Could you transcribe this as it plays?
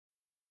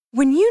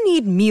When you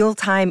need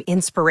mealtime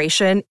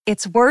inspiration,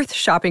 it's worth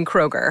shopping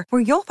Kroger,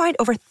 where you'll find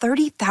over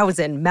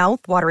 30,000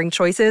 mouth-watering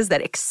choices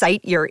that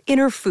excite your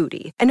inner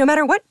foodie. And no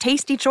matter what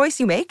tasty choice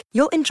you make,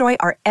 you'll enjoy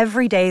our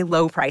everyday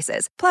low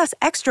prices, plus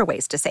extra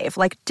ways to save,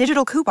 like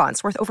digital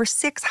coupons worth over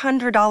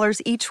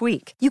 $600 each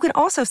week. You can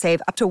also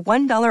save up to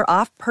 $1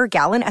 off per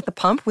gallon at the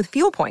pump with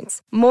fuel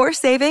points. More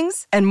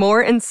savings and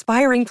more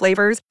inspiring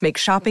flavors make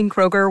shopping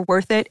Kroger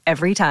worth it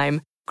every time.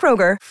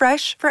 Kroger,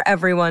 fresh for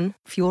everyone.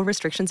 Fuel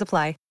restrictions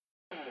apply.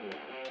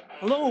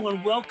 Hello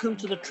and welcome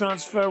to the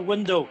Transfer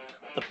Window,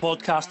 the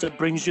podcast that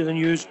brings you the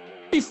news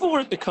before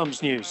it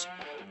becomes news,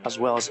 as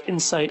well as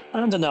insight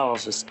and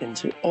analysis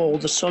into all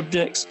the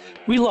subjects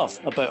we love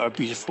about our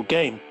beautiful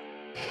game.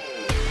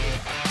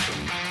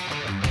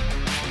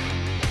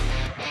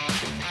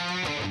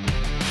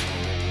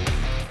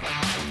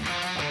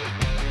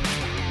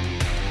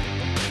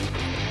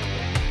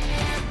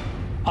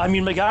 I'm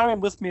Ian McGarry,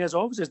 and with me as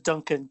always is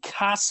Duncan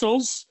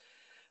Castles.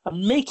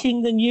 And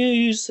making the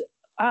news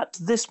at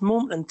this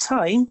moment in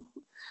time,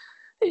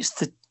 it's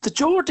the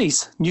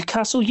Geordies,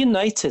 Newcastle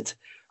United.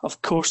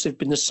 Of course, they've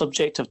been the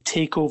subject of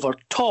takeover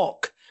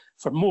talk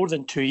for more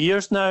than 2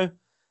 years now.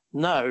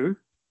 Now,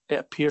 it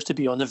appears to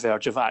be on the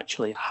verge of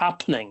actually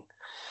happening.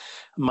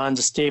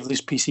 Amanda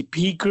Staveley's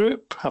PCP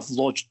group have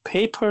lodged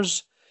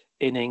papers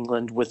in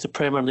England with the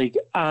Premier League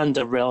and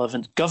the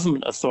relevant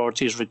government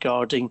authorities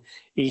regarding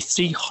a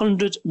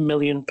 £300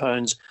 million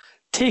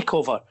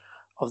takeover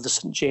of the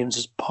St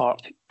James's Park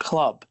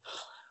club.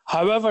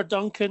 However,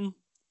 Duncan,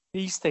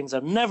 these things are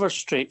never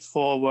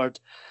straightforward.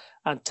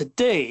 And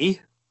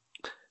today,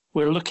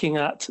 we're looking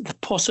at the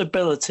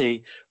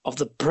possibility of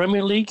the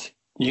Premier League,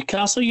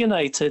 Newcastle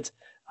United,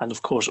 and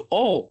of course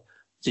all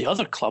the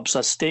other clubs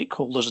as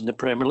stakeholders in the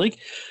Premier League,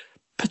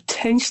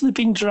 potentially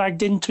being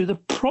dragged into the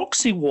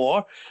proxy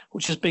war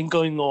which has been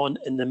going on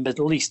in the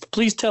Middle East.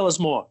 Please tell us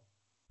more.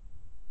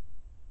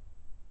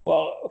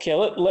 Well, okay,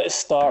 let's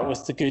start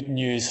with the good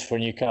news for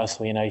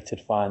Newcastle United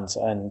fans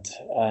and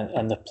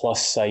the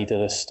plus side of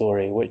this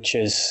story, which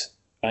is,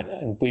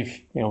 and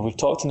we've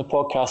talked in the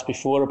podcast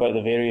before about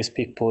the various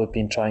people who've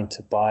been trying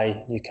to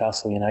buy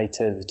Newcastle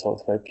United. We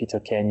talked about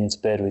Peter Kenyon's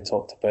bid. We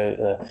talked about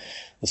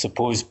the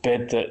supposed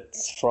bid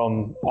that's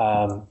from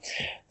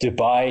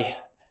Dubai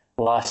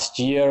last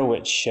year,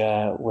 which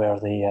where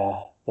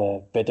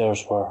the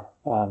bidders were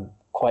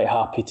quite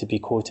happy to be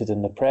quoted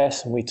in the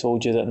press, and we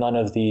told you that none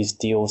of these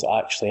deals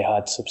actually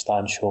had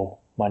substantial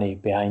money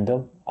behind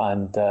them,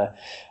 and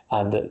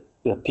that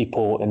the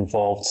people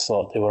involved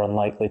thought they were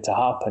unlikely to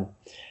happen.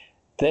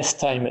 This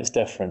time it's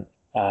different.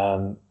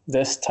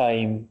 This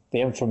time the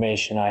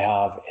information I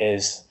have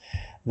is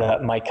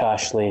that Mike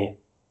Ashley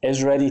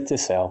is ready to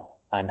sell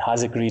and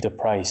has agreed a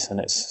price, and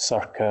it's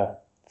circa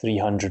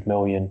 £300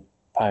 million,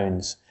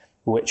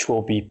 which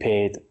will be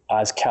paid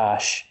as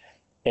cash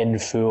in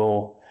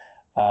full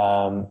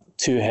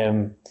to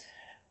him.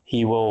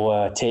 He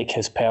will take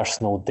his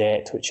personal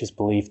debt, which is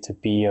believed to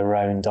be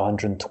around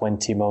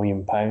 £120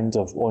 million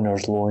of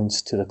owners'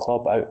 loans to the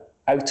club,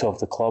 out of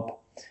the club,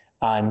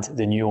 and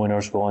the new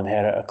owners will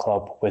inherit a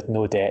club with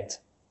no debt,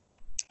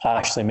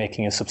 actually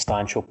making a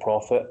substantial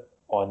profit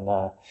on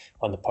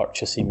the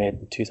purchase he made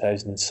in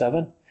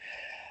 2007.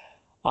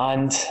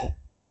 And,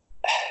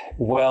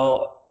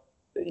 well,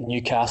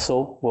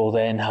 Newcastle will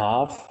then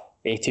have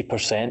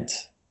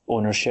 80%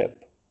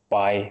 ownership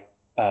by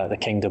the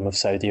Kingdom of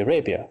Saudi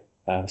Arabia,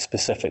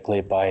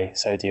 specifically by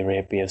Saudi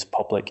Arabia's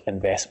Public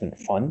Investment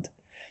Fund,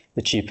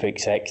 the chief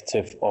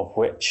executive of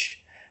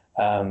which,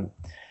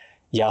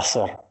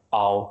 Yasser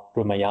Al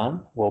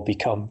Rumayyan, will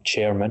become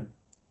chairman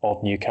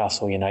of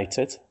Newcastle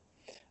United.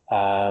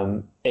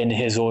 In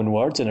his own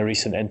words, in a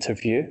recent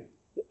interview,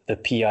 the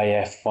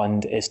PIF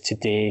fund is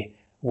today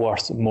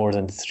worth more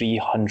than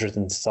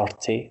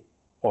 $330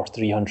 or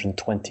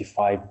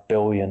 $325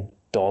 billion.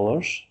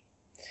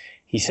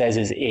 He says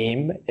his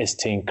aim is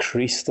to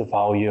increase the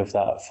value of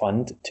that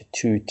fund to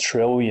 $2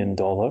 trillion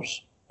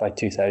by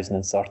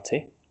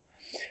 2030.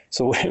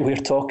 So we're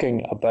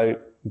talking about,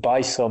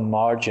 by some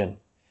margin,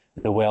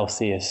 the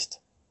wealthiest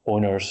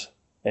owners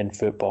in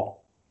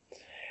football.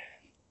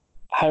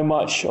 How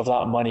much of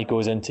that money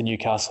goes into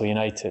Newcastle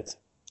United?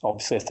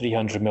 Obviously, a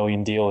 $300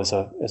 million deal is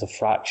a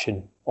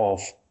fraction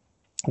of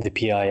the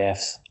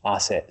PIF's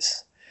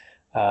assets.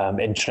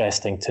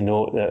 Interesting to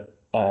note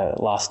that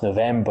last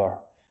November,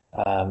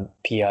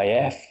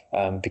 PIF,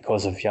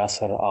 because of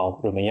Yasser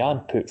Al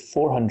Rumayyan, put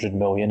 $400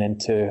 million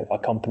into a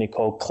company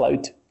called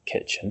Cloud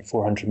Kitchen,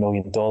 $400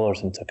 million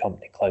into a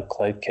company called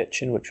Cloud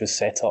Kitchen, which was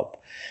set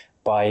up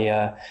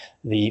by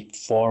the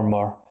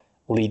former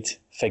lead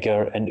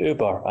figure in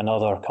Uber,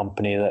 another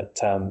company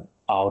that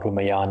Al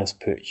Rumayyan has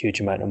put a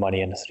huge amount of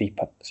money in, a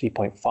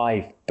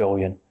 $3.5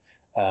 billion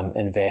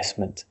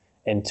investment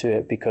into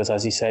it, because,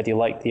 as he said, he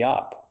liked the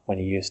app when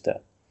he used it.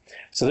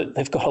 So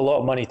they've got a lot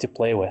of money to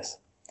play with.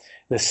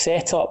 The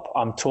setup,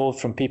 I'm told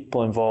from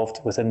people involved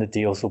within the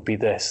deals, will be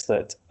this,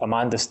 that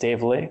Amanda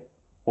Staveley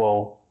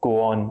will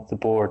go on the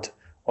board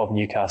of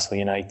Newcastle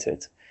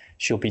United.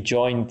 She'll be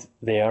joined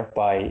there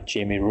by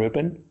Jamie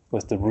Rubin,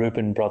 with the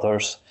Rubin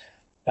brothers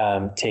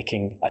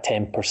taking a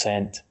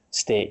 10%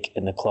 stake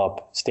in the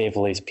club.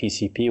 Staveley's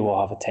PCP will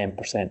have a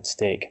 10%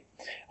 stake.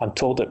 I'm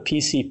told that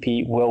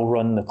PCP will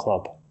run the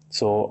club.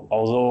 So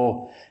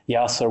although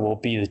Yasser will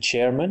be the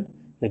chairman,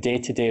 the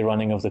day-to-day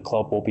running of the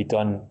club will be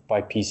done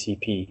by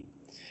PCP.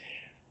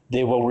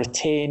 They will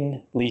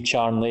retain Lee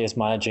Charnley as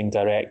managing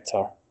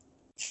director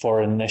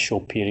for an initial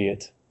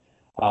period.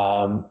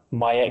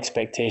 My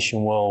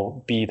expectation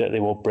will be that they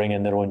will bring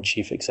in their own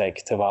chief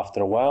executive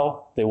after a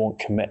while. They won't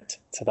commit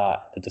to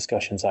that, the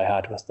discussions I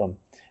had with them.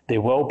 They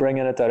will bring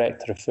in a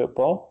director of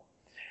football.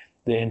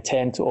 They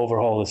intend to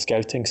overhaul the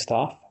scouting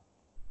staff.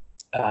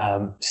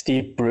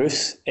 Steve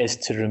Bruce is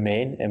to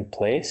remain in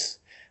place.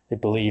 They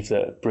believe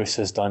that Bruce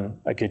has done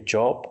a good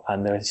job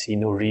and they see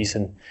no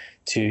reason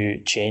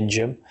to change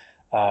him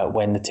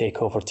when the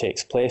takeover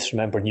takes place.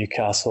 Remember,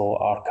 Newcastle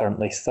are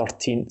currently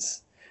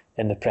 13th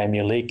in the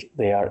Premier League.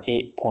 They are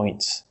 8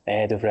 points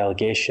ahead of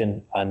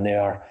relegation and they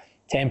are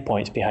 10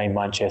 points behind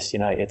Manchester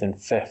United in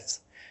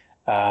 5th.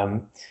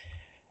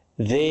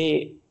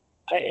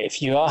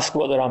 If you ask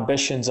what their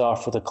ambitions are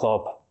for the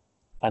club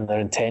and their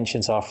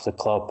intentions are for the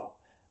club,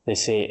 they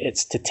say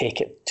it's to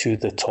take it to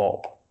the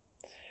top.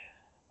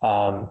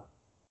 And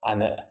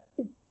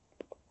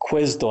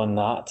quizzed on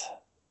that,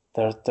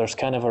 there's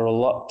kind of a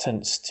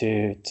reluctance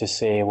to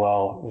say,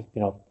 well,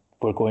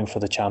 we're going for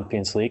the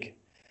Champions League.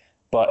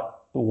 But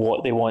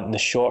what they want in the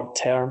short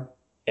term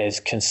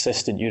is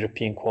consistent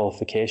European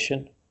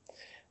qualification.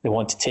 They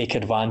want to take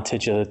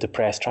advantage of the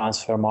depressed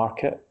transfer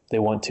market. They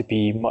want to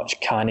be much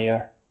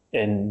cannier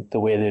in the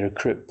way they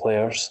recruit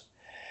players.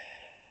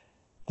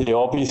 They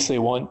obviously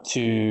want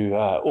to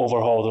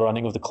overhaul the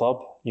running of the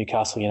club.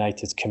 Newcastle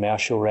United's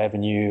commercial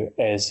revenue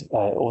is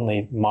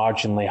only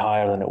marginally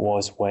higher than it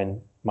was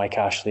when Mike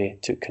Ashley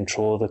took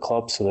control of the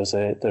club. So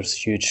there's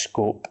huge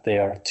scope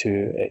there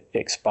to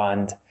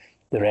expand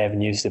the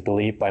revenues, they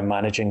believe, by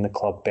managing the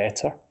club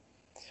better.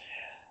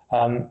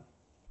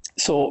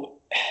 So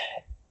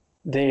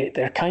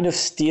they're kind of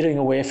steering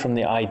away from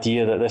the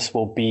idea that this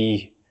will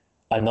be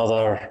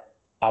another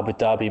Abu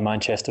Dhabi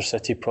Manchester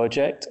City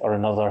project or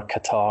another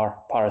Qatar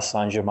Paris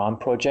Saint-Germain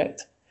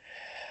project,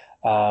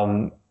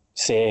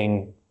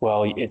 saying,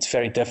 well, it's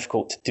very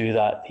difficult to do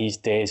that these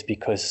days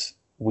because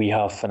we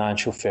have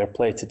financial fair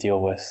play to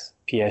deal with.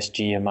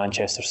 PSG and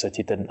Manchester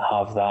City didn't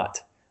have that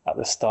at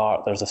the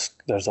start.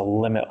 There's a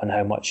limit on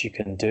how much you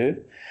can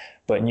do.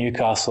 But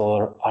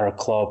Newcastle are a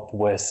club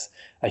with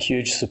a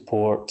huge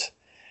support.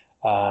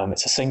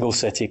 It's a single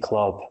city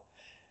club.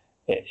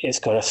 It's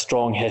got a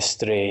strong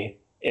history.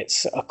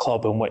 It's a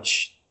club in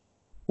which,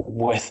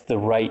 with the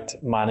right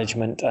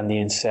management and the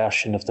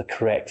insertion of the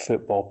correct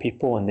football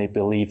people, and they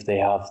believe they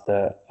have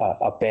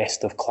a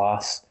best of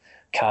class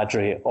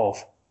cadre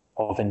of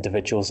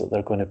individuals that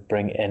they're going to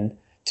bring in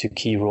to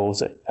key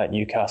roles at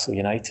Newcastle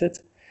United,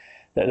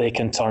 that they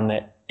can turn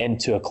it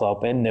into a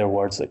club, in their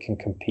words, that can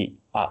compete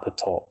at the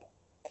top.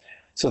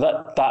 So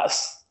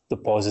that's the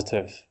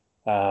positive.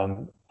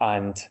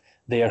 And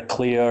they are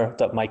clear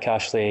that Mike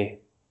Ashley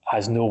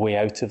has no way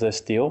out of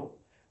this deal,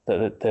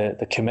 that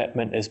the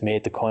commitment is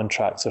made, the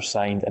contracts are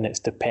signed, and it's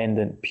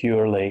dependent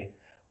purely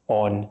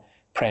on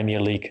Premier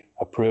League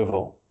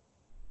approval.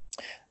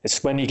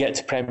 It's when you get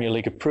to Premier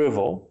League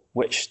approval,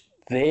 which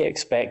they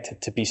expected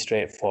to be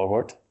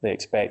straightforward. They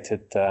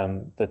expected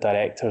the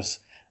directors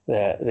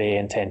that they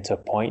intend to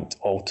appoint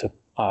all to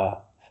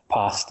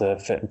pass the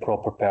fit and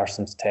proper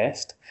persons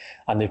test,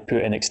 and they've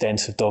put in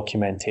extensive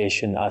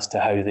documentation as to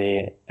how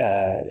they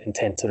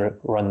intend to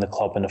run the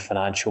club on a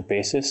financial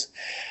basis.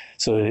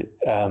 So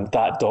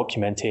that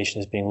documentation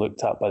is being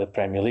looked at by the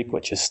Premier League,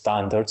 which is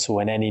standard. So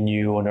when any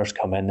new owners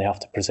come in, they have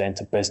to present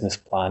a business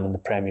plan, and the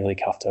Premier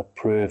League have to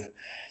approve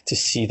to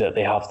see that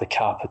they have the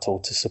capital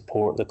to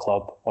support the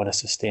club on a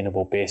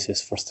sustainable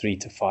basis for 3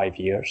 to 5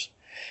 years.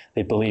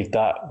 They believe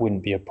that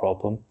wouldn't be a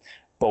problem.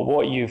 But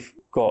what you've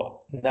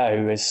got now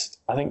is,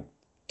 I think,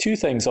 two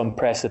things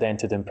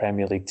unprecedented in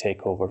Premier League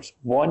takeovers.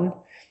 One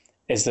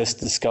is this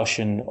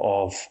discussion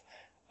of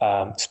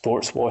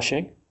sports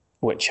washing,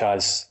 which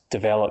has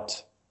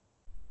developed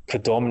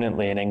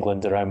predominantly in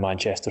England around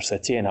Manchester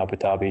City and Abu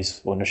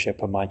Dhabi's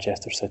ownership of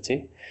Manchester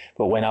City.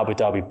 But when Abu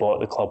Dhabi bought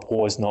the club,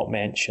 was not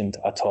mentioned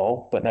at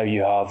all. But now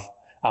you have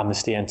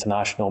Amnesty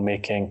International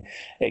making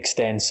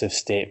extensive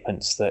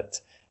statements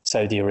that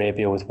Saudi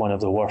Arabia, with one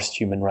of the worst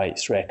human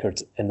rights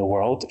records in the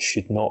world,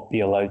 should not be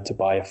allowed to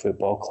buy a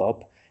football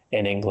club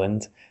in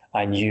England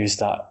and use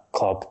that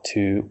club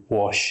to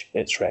wash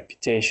its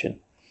reputation.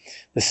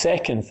 The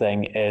second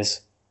thing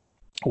is,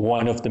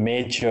 one of the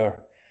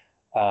major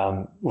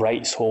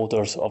rights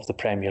holders of the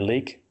Premier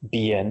League,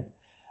 beIN,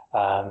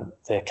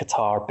 the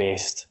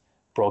Qatar-based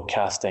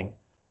broadcasting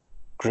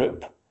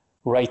group,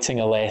 writing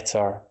a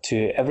letter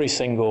to every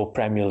single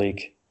Premier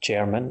League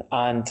chairman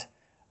and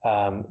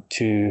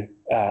to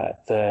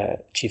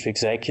the chief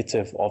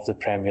executive of the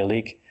Premier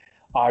League,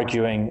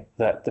 arguing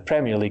that the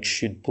Premier League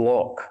should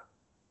block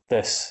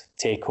this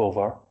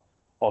takeover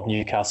of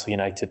Newcastle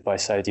United by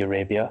Saudi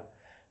Arabia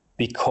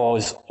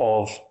because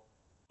of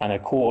and I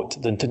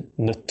quote, the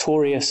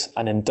notorious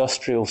and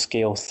industrial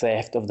scale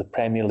theft of the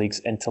Premier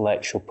League's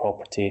intellectual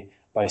property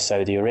by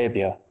Saudi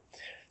Arabia.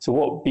 So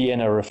what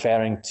BN are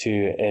referring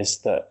to is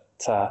that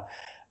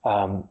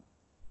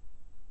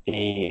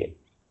a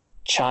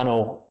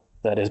channel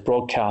that is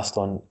broadcast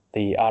on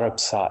the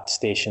Arabsat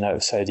station out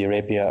of Saudi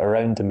Arabia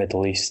around the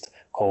Middle East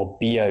called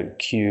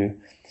BOutQ,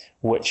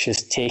 which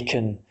has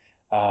taken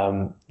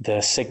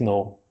the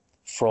signal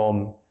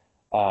from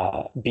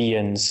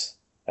BN's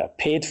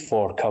paid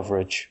for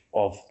coverage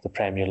of the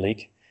Premier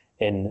League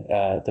in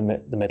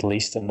the Middle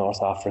East and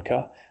North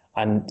Africa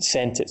and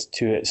sent it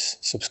to its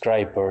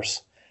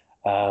subscribers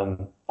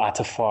at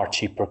a far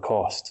cheaper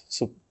cost.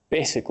 So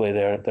basically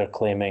they're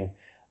claiming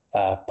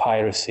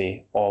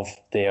piracy of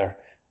their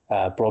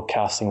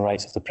broadcasting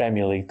rights of the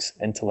Premier League's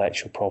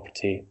intellectual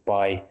property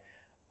by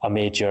a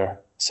major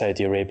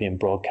Saudi Arabian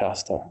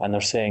broadcaster. And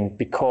they're saying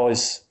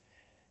because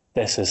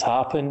this has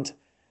happened,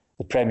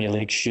 the Premier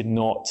League should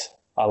not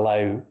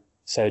allow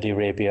Saudi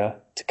Arabia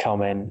to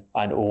come in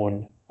and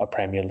own a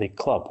Premier League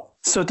club.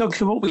 So,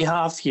 Duncan, what we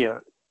have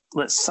here,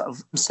 let's sort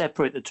of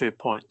separate the 2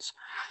 points.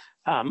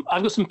 I've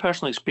got some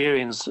personal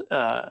experience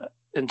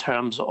in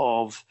terms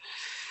of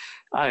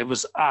I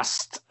was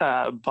asked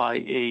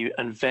by an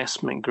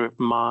investment group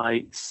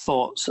my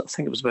thoughts, I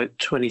think it was about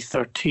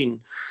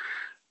 2013,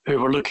 who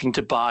were looking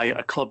to buy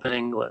a club in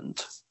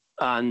England.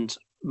 And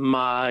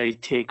my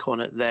take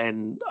on it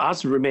then,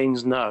 as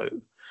remains now,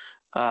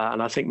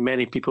 and I think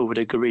many people would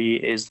agree,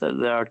 is that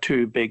there are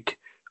two big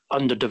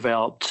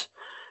underdeveloped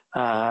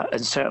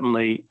and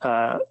certainly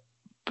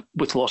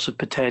with lots of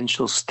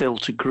potential still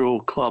to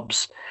grow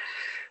clubs.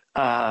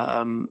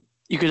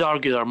 You could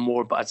argue there are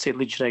more, but I'd say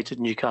Leeds United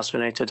and Newcastle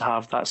United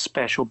have that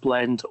special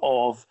blend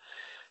of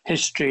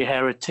history,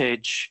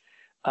 heritage,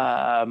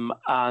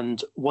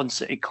 and one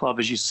city club,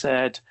 as you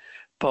said,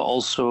 but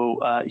also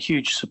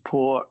huge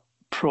support,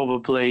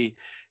 probably,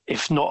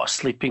 if not a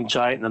sleeping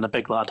giant, then a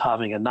big lad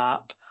having a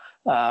nap,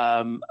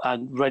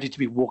 and ready to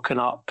be woken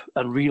up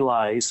and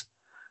realise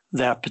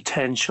their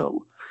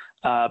potential,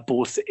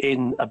 both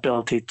in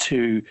ability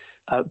to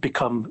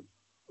become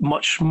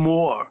much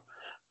more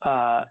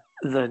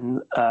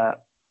than,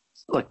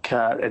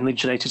 in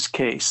Leeds United's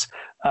case,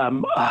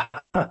 an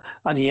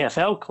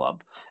EFL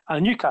club, and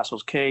in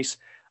Newcastle's case,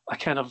 a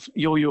kind of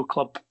yo-yo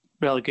club,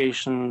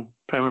 relegation,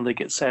 Premier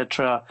League,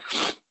 etc.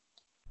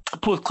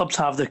 Both clubs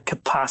have the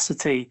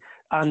capacity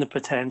and the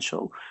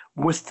potential,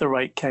 with the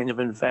right kind of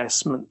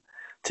investment,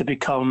 to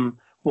become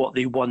what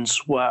they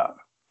once were.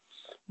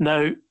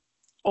 Now,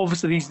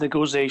 obviously, these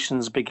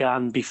negotiations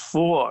began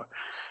before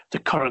the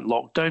current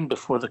lockdown,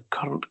 before the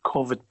current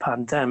COVID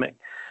pandemic.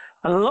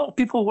 And a lot of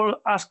people were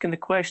asking the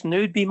question,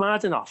 who'd be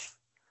mad enough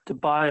to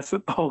buy a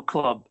football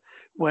club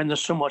when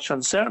there's so much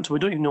uncertainty? We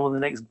don't even know when the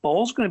next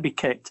ball's going to be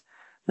kicked,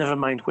 never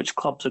mind which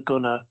clubs are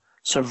going to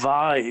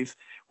survive,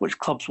 which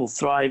clubs will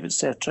thrive,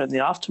 etc., in the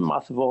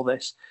aftermath of all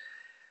this.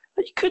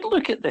 But you could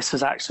look at this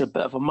as actually a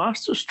bit of a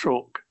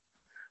masterstroke,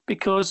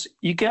 because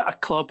you get a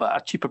club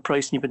at a cheaper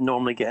price than you would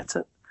normally get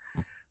it.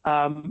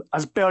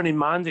 As Bernie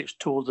Mandich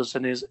told us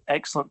in his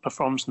excellent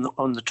performance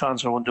on the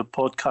Transfer Window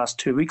podcast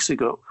 2 weeks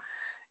ago,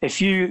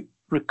 if you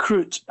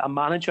recruit a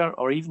manager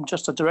or even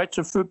just a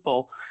director of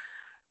football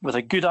with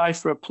a good eye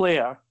for a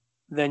player,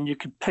 then you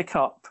could pick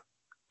up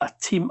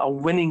a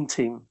winning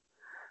team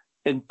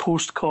in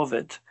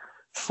post-COVID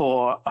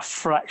for a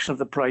fraction of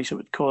the price it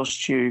would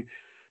cost you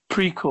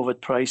pre-COVID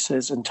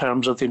prices in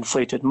terms of the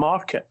inflated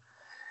market.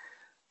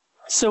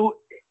 So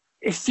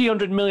if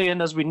 300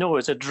 million, as we know,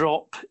 is a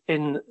drop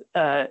in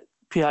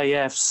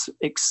PIF's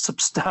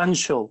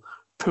substantial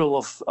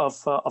pool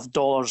of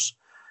dollars,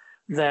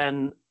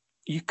 then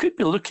you could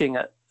be looking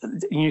at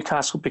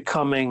Newcastle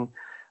becoming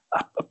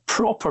a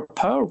proper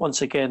power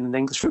once again in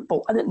English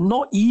football, and it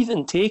not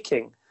even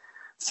taking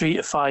 3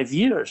 to 5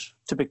 years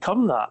to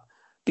become that,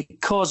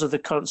 because of the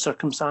current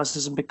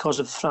circumstances and because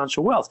of the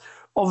financial wealth.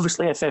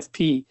 Obviously,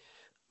 FFP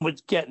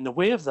would get in the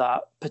way of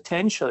that,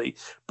 potentially,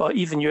 but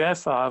even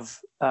UEFA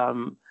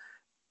have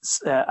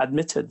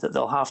admitted that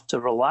they'll have to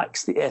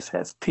relax the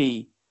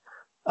FFP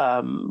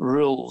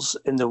rules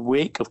in the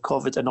wake of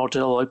COVID in order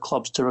to allow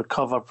clubs to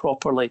recover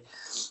properly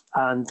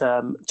and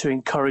to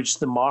encourage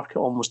the market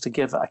almost to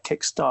give it a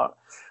kickstart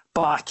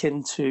back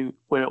into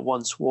where it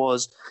once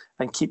was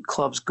and keep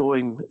clubs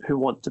going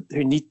who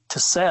need to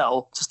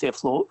sell to stay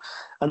afloat,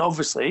 and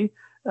obviously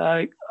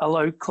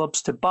allow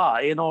clubs to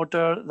buy in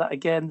order that,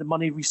 again, the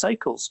money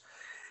recycles.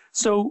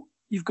 So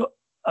you've got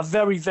a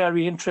very,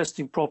 very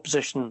interesting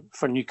proposition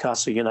for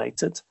Newcastle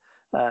United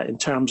in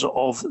terms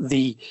of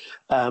the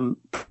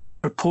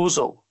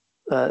proposal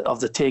of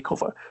the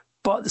takeover.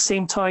 But at the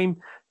same time,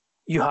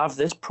 you have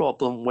this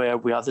problem where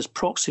we have this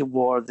proxy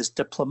war, this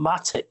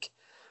diplomatic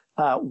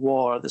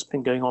war that's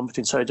been going on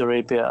between Saudi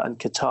Arabia and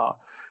Qatar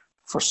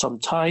for some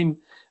time.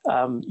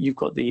 You've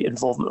got the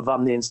involvement of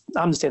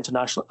Amnesty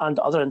International and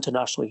other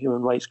international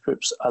human rights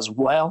groups as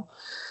well.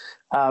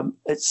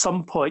 At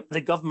some point,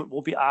 the government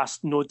will be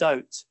asked, no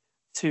doubt,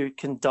 to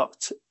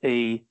conduct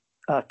a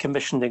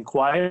commissioned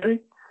inquiry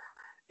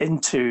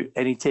into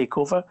any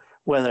takeover,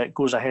 whether it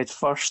goes ahead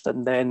first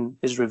and then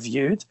is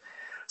reviewed.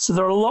 So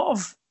there are a lot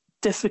of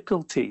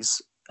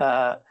difficulties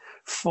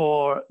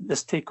for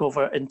this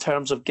takeover in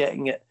terms of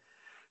getting it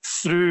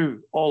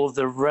through all of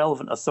the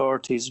relevant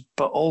authorities,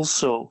 but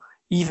also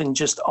even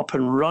just up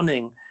and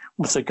running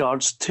with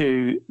regards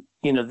to,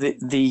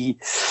 the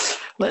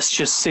let's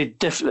just say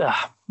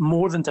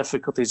more than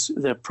difficulties.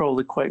 There are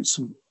probably quite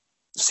some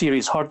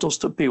serious hurdles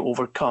to be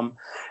overcome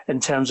in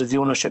terms of the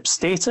ownership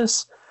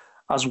status,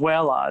 as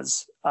well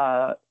as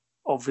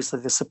obviously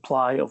the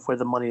supply of where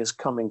the money is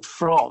coming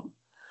from.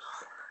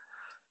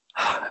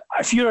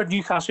 If you're a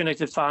Newcastle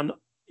United fan,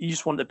 you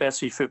just want the best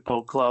for your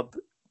football club.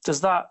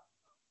 Does that,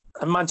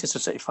 and Manchester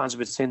City fans have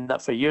been saying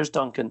that for years,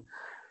 Duncan,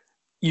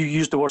 you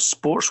used the word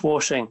sports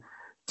washing.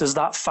 Does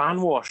that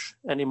fan wash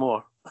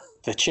anymore?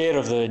 The chair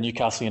of the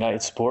Newcastle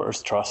United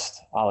Supporters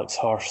Trust, Alex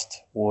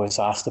Hurst, was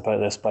asked about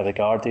this by The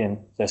Guardian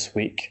this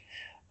week.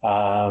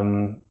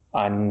 And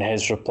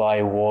his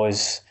reply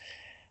was,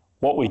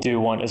 what we do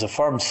want is a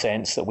firm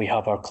sense that we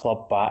have our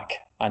club back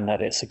and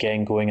that it's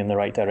again going in the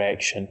right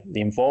direction.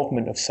 The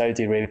involvement of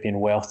Saudi Arabian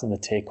wealth in the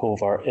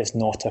takeover is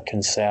not a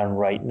concern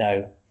right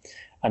now.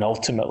 And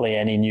ultimately,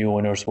 any new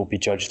owners will be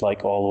judged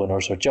like all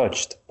owners are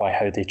judged, by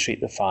how they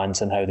treat the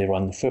fans and how they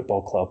run the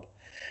football club.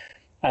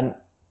 And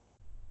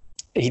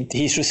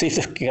he's received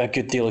a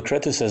good deal of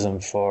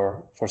criticism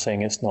for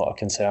saying it's not a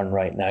concern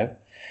right now.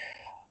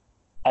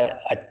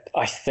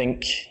 I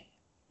think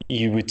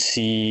you would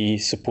see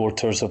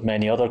supporters of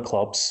many other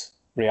clubs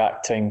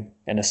reacting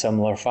in a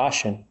similar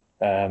fashion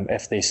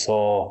if they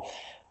saw,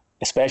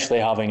 especially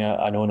having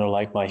an owner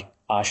like Mike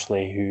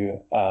Ashley,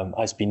 who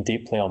has been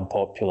deeply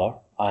unpopular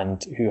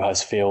and who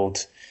has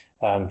failed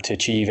to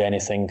achieve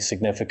anything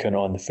significant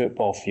on the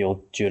football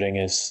field during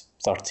his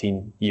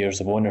 13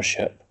 years of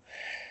ownership.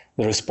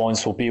 The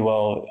response will be,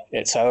 well,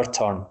 it's our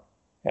turn.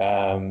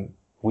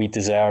 We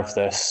deserve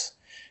this.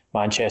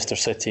 Manchester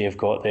City have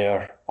got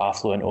their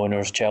affluent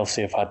owners.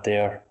 Chelsea have had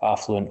their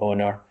affluent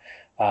owner.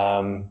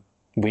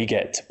 We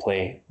get to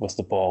play with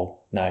the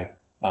ball now.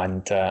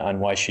 And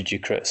why should you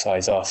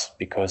criticise us?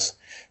 Because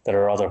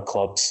there are other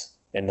clubs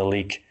in the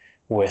league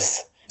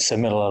with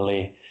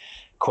similarly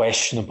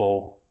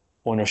questionable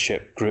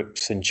ownership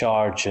groups in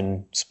charge,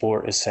 and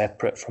sport is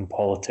separate from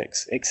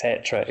politics,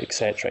 etc.,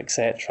 etc.,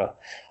 etc.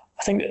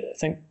 I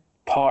think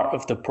part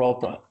of the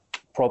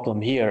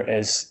problem here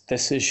is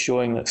this is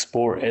showing that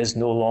sport is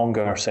no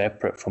longer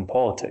separate from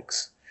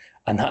politics,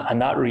 and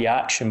that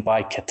reaction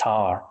by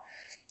Qatar,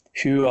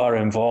 who are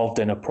involved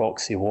in a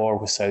proxy war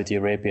with Saudi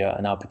Arabia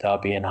and Abu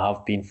Dhabi and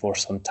have been for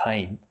some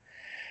time,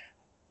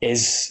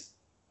 is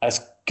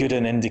as good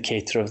an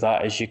indicator of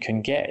that as you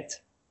can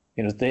get.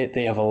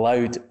 They have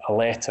allowed a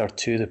letter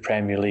to the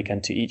Premier League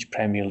and to each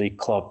Premier League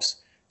clubs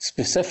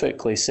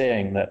specifically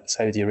saying that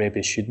Saudi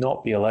Arabia should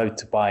not be allowed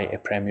to buy a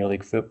Premier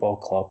League football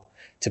club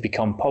to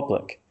become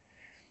public,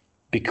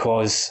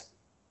 because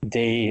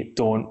they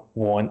don't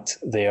want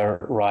their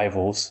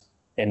rivals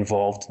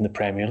involved in the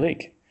Premier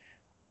League.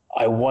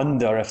 I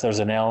wonder if there's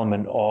an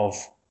element of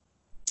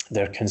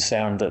their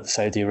concern that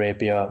Saudi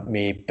Arabia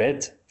may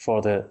bid for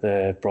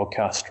the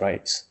broadcast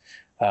rights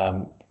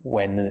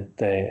when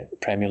the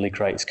Premier League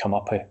rights come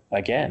up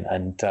again,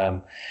 and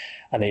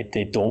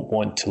they don't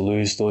want to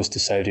lose those to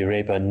Saudi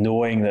Arabia,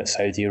 knowing that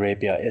Saudi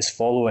Arabia is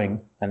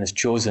following and has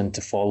chosen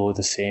to follow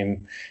the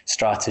same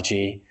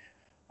strategy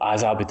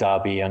as Abu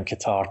Dhabi and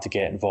Qatar to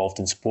get involved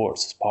in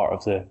sports as part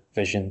of the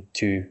Vision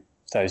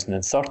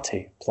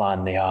 2030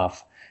 plan they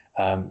have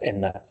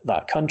in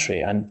that country.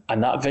 And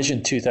that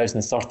Vision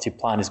 2030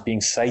 plan is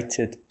being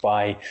cited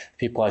by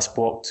people I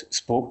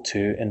spoke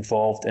to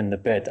involved in the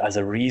bid as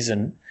a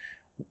reason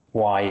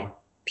why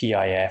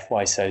PIF,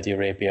 why Saudi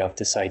Arabia have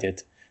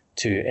decided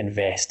to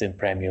invest in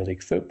Premier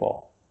League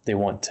football. They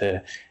want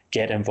to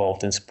get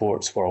involved in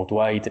sports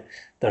worldwide.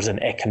 There's an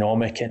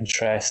economic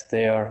interest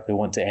there. They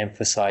want to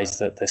emphasise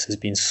that this has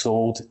been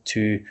sold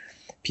to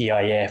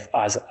PIF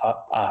as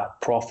a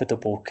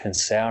profitable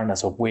concern,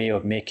 as a way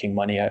of making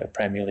money out of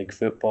Premier League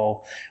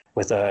football,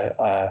 with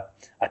a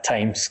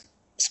time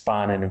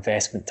span, an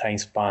investment time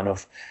span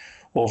of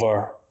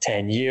over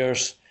 10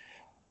 years.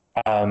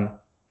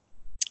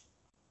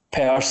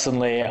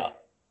 Personally,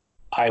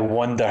 I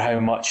wonder how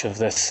much of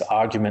this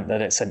argument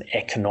that it's an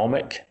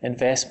economic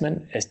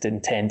investment is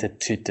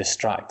intended to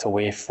distract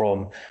away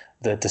from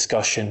the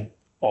discussion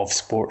of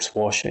sports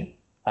washing,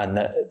 and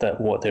that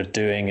what they're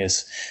doing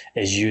is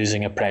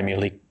using a Premier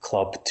League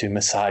club to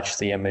massage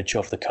the image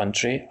of the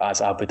country, as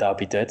Abu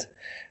Dhabi did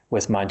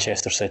with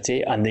Manchester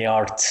City, and they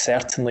are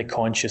certainly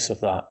conscious of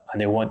that,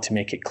 and they want to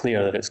make it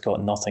clear that it's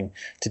got nothing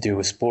to do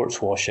with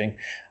sports washing.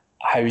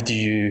 How do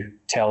you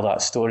tell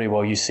that story?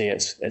 Well, you say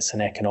it's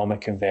an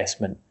economic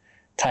investment.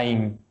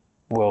 Time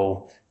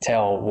will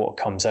tell what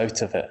comes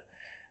out of it.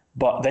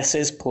 But this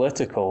is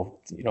political.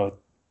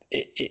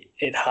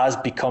 It has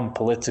become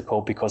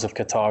political because of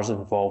Qatar's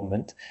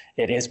involvement.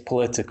 It is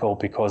political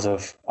because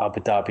of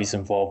Abu Dhabi's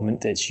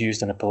involvement. It's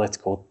used on a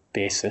political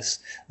basis,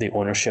 the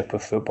ownership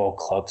of football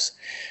clubs.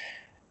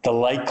 The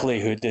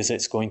likelihood is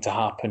it's going to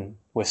happen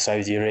with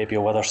Saudi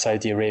Arabia, whether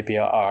Saudi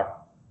Arabia are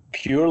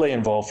purely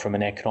involved from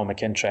an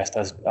economic interest,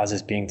 as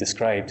is being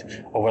described,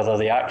 or whether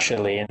they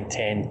actually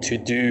intend to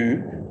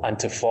do and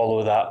to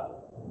follow that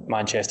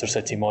Manchester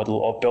City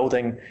model of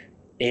building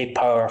a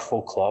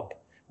powerful club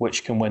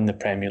which can win the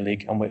Premier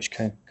League and which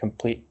can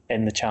compete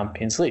in the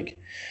Champions League.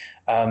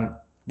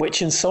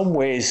 Which in some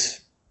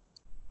ways,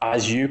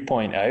 as you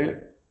point out,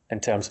 in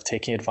terms of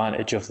taking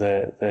advantage of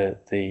the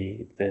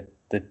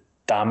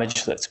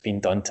damage that's been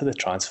done to the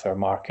transfer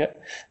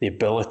market, the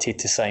ability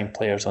to sign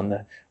players on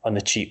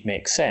the cheap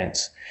makes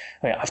sense.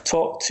 I mean, I've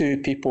talked to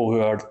people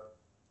who are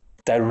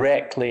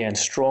directly and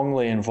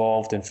strongly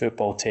involved in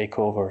football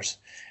takeovers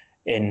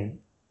in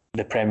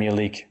the Premier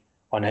League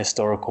on a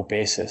historical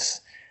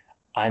basis,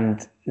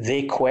 and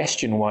they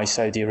question why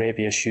Saudi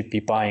Arabia should be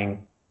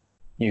buying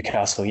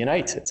Newcastle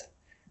United,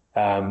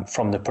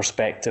 from the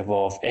perspective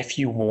of, if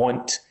you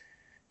want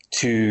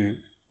to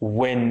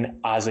win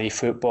as a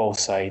football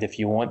side, if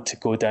you want to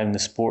go down the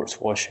sports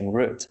washing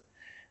route,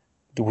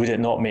 would it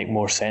not make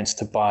more sense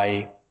to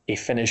buy a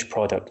finished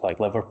product like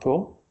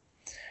Liverpool,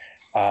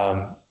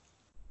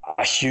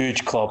 a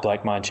huge club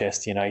like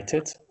Manchester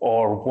United,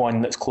 or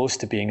one that's close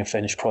to being a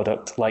finished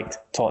product like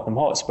Tottenham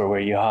Hotspur, where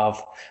you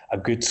have a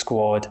good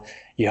squad,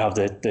 you have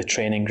the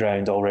training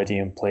ground already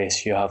in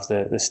place, you have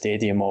the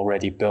stadium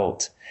already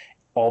built.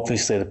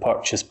 Obviously, the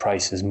purchase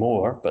price is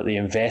more, but the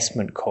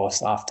investment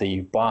cost after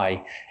you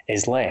buy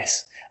is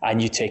less,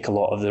 and you take a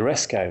lot of the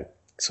risk out.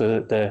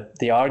 So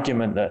the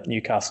argument that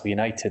Newcastle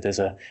United is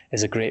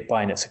a great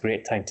buy and it's a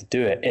great time to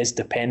do it is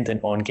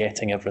dependent on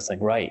getting everything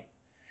right.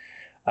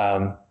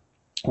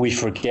 We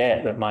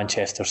forget that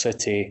Manchester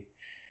City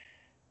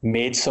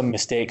made some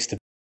mistakes to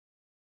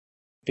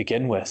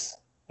begin with,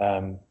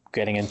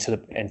 getting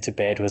into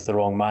bed with the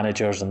wrong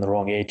managers and the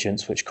wrong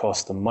agents, which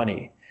cost them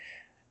money.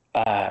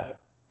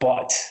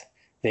 But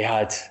they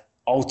had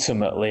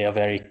ultimately a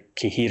very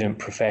coherent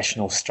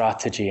professional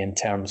strategy in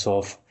terms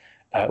of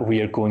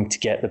we are going to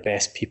get the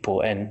best people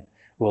in.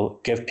 We'll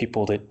give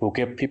people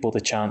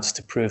the chance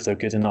to prove they're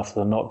good enough. If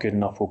they're not good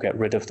enough, we'll get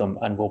rid of them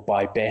and we'll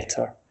buy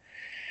better.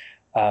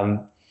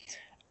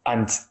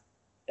 And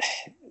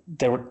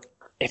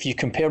if you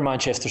compare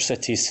Manchester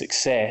City's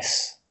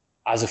success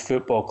as a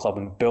football club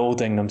and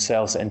building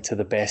themselves into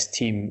the best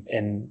team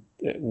in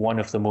one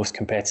of the most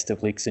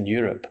competitive leagues in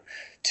Europe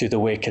to the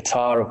way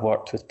Qatar have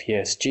worked with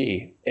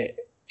PSG,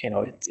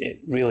 it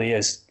really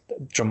is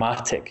a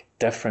dramatic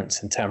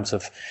difference in terms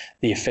of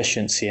the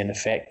efficiency and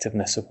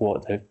effectiveness of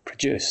what they've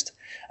produced.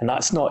 And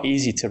that's not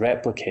easy to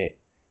replicate.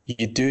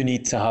 You do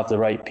need to have the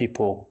right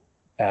people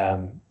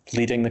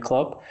leading the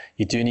club.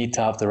 You do need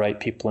to have the right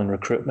people in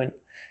recruitment.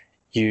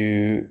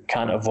 You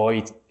can't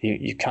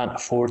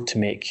afford to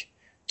make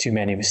too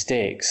many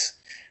mistakes.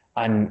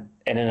 And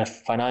in a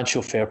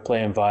financial fair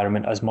play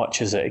environment, as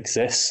much as it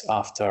exists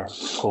after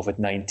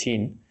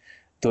COVID-19,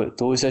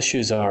 those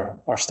issues are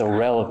still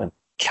relevant.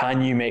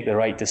 Can you make the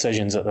right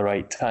decisions at the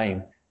right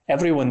time?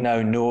 Everyone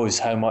now knows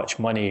how much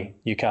money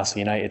Newcastle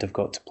United have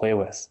got to play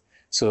with.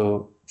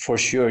 So for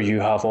sure,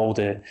 you have all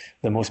the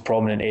most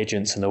prominent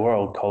agents in the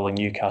world calling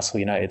Newcastle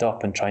United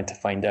up and trying to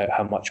find out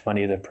how much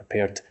money they're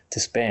prepared to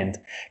spend.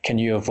 Can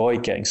you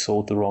avoid getting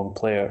sold the wrong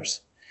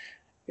players?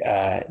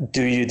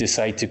 Do you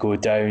decide to go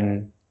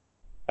down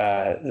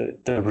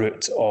the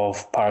route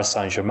of Paris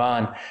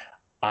Saint-Germain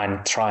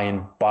and try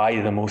and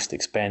buy the most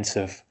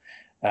expensive,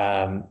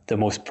 the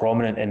most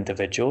prominent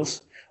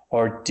individuals?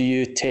 Or do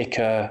you take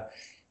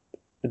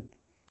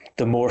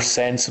the more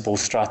sensible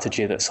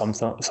strategy that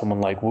someone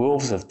like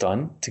Wolves have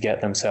done to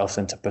get themselves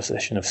into a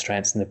position of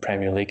strength in the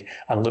Premier League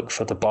and look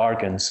for the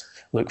bargains,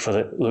 look for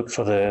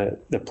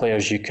the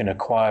players you can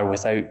acquire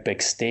without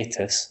big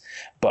status,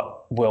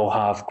 but will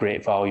have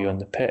great value on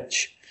the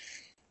pitch?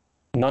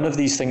 None of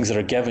these things are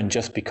a given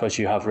just because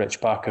you have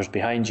rich backers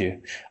behind you,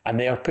 and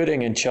they are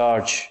putting in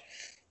charge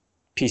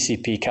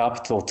PCP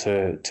Capital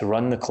to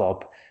run the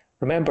club.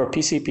 Remember,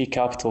 PCP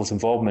Capital's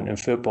involvement in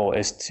football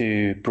is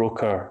to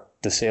broker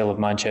the sale of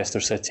Manchester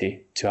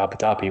City to Abu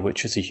Dhabi,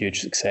 which is a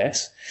huge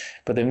success,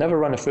 but they've never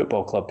run a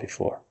football club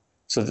before.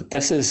 So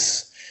this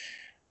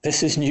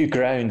is new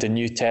ground and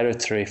new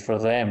territory for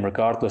them,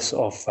 regardless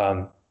of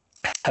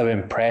how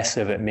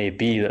impressive it may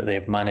be that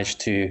they've managed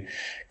to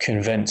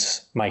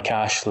convince Mike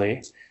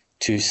Ashley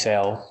to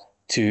sell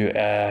to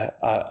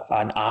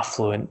an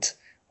affluent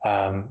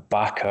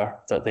backer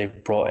that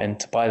they've brought in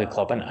to buy the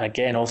club. And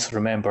again, also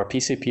remember,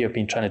 PCP have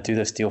been trying to do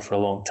this deal for a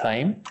long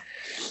time.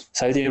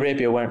 Saudi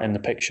Arabia weren't in the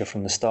picture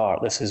from the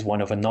start. This is one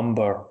of a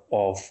number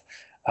of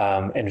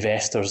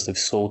investors they've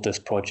sold this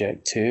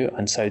project to,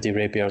 and Saudi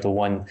Arabia are the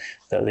one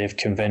that they've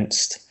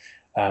convinced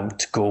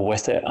to go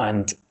with it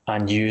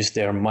and use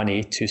their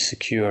money to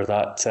secure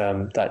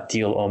that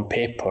deal on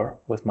paper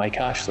with Mike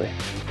Ashley.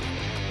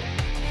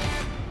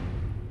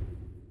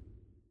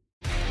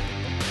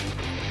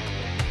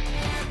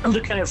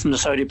 Looking at it from the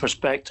Saudi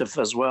perspective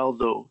as well,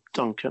 though,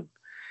 Duncan,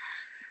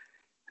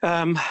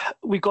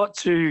 we got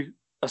to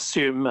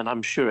assume, and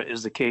I'm sure it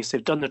is the case,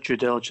 they've done their due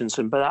diligence,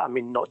 and by that I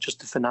mean not just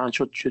the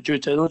financial due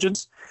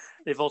diligence,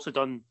 they've also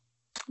done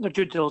their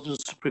due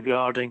diligence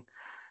regarding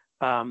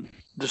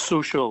the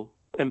social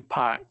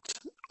impact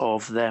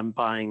of them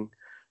buying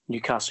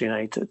Newcastle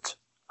United.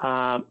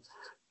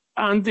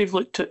 And they've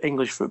looked at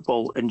English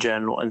football in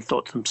general and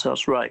thought to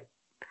themselves, right,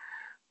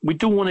 we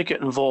don't want to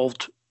get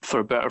involved, for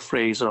a better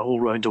phrase, in a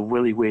whole round of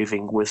willy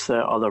waving with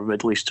other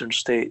Middle Eastern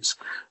states.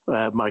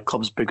 My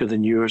club's bigger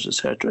than yours,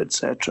 etc.,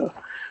 etc.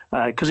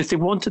 Because if they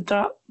wanted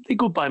that, they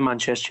go buy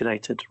Manchester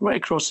United right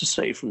across the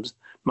city from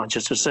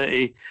Manchester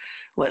City.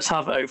 Let's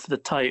have it out for the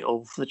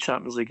title, for the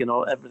Champions League, and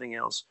everything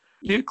else.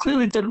 They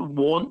clearly didn't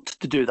want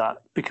to do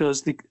that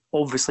because they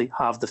obviously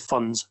have the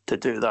funds to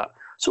do that.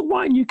 So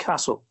why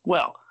Newcastle?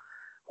 Well,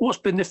 what's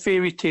been the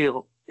fairy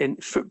tale in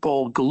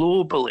football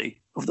globally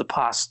of the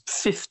past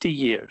 50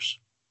 years?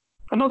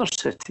 Another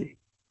city,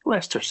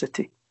 Leicester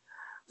City.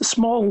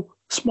 The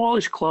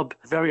smallish club,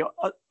 very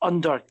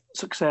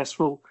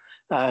under-successful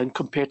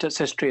compared to its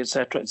history,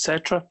 etc.,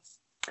 etc.,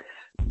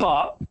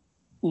 but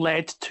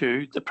led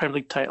to the Premier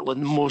League title in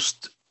the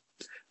most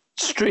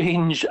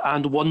strange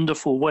and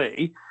wonderful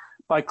way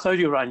by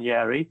Claudio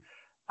Ranieri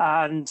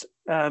and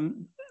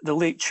the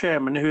late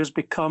chairman, who has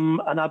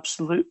become an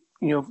absolute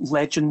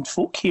legend,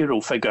 folk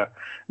hero figure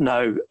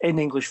now in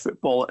English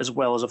football, as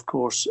well as, of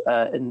course,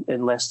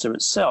 in Leicester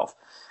itself.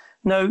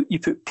 Now, you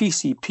put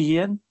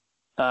PCP in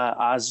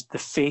as the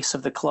face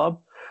of the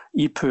club.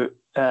 You put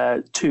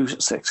two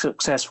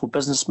successful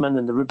businessmen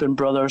and the Reuben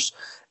brothers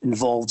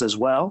involved as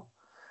well.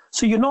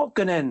 So you're not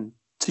going in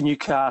to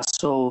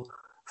Newcastle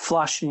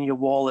flashing your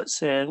wallet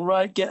saying,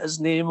 right, get us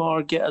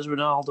Neymar, get us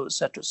Ronaldo,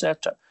 etc.,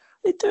 etc.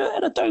 They do it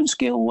in a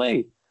downscale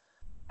way.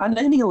 And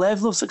any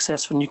level of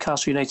success for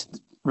Newcastle United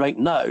right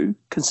now,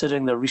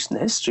 considering their recent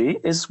history,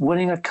 is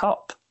winning a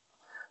cup.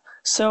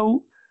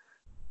 So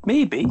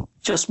maybe,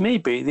 just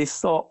maybe, they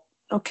thought,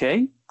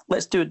 okay,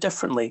 let's do it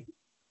differently.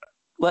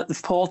 Let the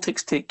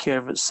politics take care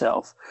of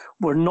itself.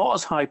 We're not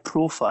as high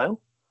profile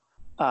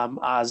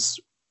as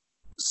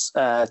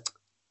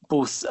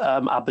both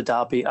Abu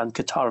Dhabi and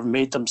Qatar have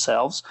made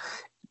themselves,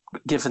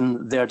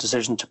 given their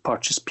decision to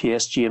purchase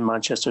PSG and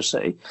Manchester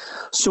City.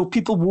 So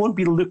people won't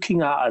be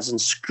looking at us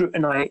and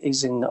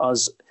scrutinising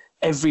us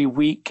every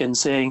week and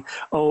saying,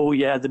 oh,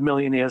 yeah, the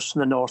millionaires from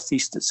the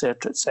Northeast,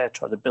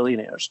 etc., the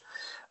billionaires,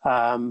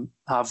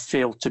 have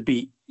failed to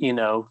beat,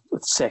 the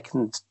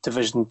second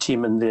division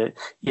team in the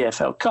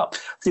EFL Cup.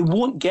 They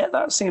won't get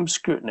that same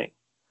scrutiny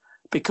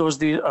because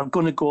they are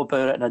going to go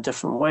about it in a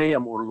different way, a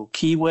more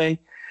low-key way.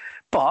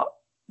 But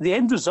the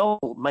end result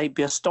might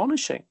be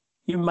astonishing.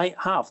 You might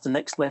have the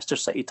next Leicester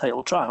City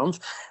title triumph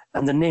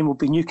and the name will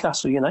be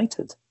Newcastle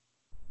United.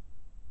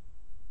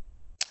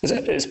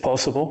 It's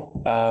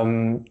possible.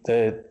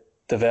 The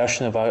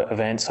version of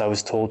events I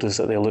was told was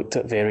that they looked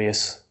at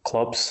various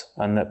clubs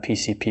and that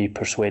PCP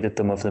persuaded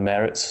them of the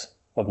merits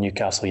of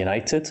Newcastle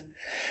United.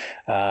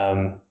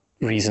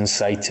 Reasons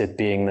cited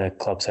being the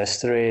club's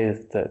history,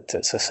 that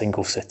it's a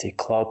single city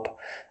club,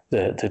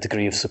 the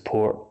degree of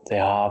support they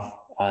have,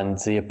 and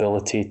the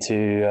ability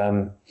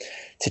to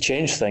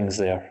change things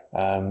there.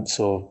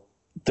 So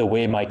the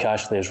way Mike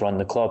Ashley has run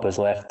the club has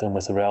left them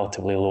with a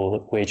relatively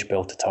low wage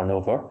bill to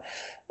turnover.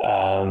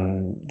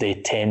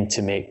 They tend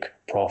to make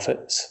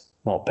profits,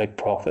 not big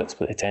profits,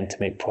 but they tend to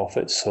make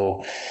profits.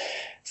 So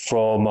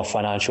from a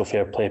financial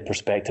fair play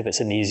perspective,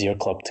 it's an easier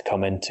club to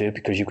come into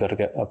because you've got to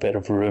get a bit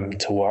of room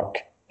to work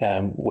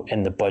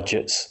in the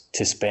budgets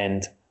to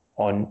spend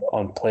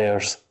on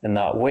players in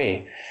that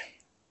way.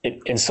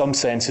 In some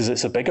senses,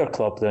 it's a bigger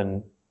club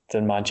than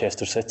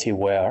Manchester City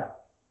were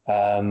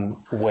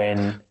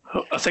when.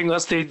 I think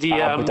that's the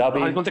Abu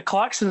Dhabi. The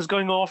klaxon's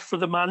going off for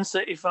the Man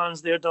City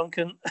fans there,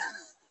 Duncan.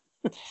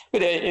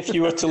 But if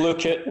you were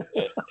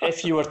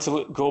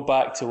to go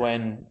back to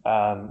when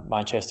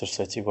Manchester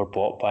City were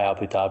bought by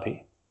Abu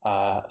Dhabi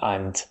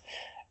and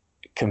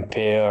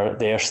compare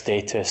their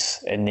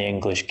status in the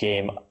English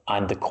game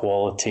and the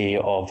quality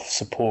of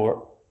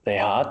support they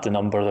had, the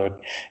number they're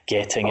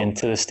getting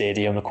into the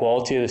stadium, the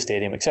quality of the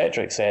stadium,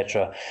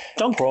 etc.,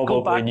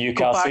 probably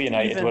Newcastle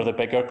United were the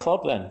bigger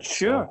club then.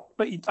 Sure, so.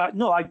 But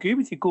no, I agree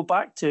with you. Go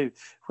back to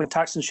when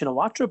Thaksin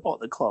Shinawatra bought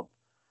the club.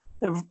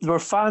 There were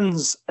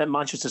fans at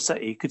Manchester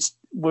City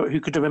who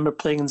could remember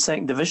playing in the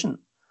second division.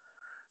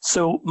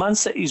 So Man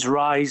City's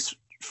rise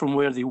from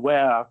where they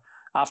were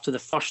after the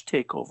first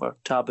takeover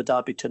to Abu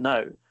Dhabi to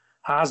now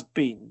has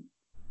been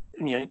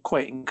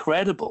quite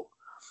incredible.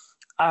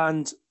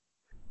 And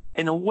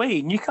in a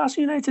way,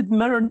 Newcastle United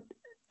mirror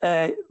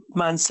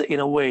Man City in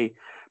a way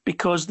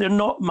because they're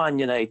not Man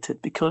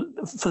United. Because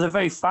for the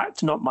very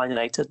fact they're not Man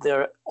United,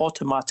 they're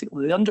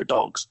automatically the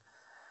underdogs.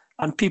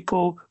 And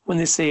people, when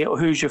they say, oh,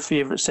 who's your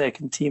favourite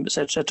second team,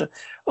 etc.,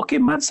 okay,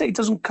 Man City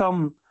doesn't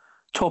come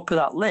top of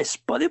that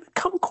list, but they would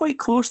come quite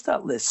close to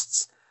that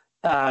list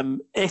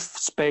if,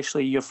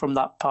 especially, you're from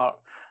that part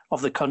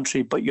of the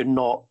country, but you're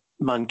not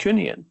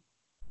Mancunian.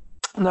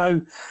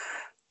 Now,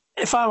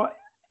 if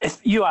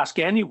you ask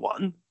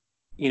anyone,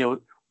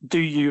 do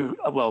you,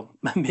 well,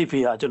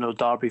 maybe, I don't know,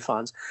 Derby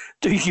fans,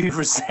 do you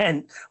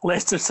resent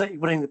Leicester City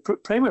winning the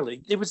Premier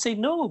League? They would say,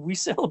 no, we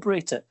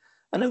celebrate it.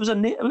 And it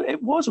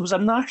was a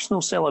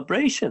national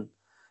celebration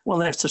when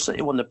Leicester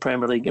City won the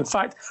Premier League. In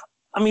fact,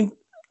 I mean,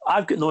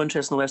 I've got no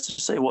interest in Leicester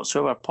City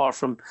whatsoever, apart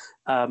from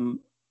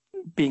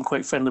being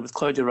quite friendly with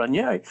Claudio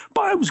Ranieri.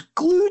 But I was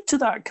glued to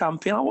that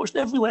campaign. I watched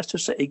every Leicester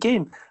City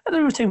game, and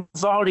every time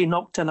Vardy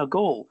knocked in a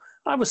goal,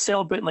 I was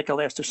celebrating like a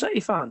Leicester City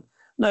fan.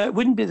 Now, it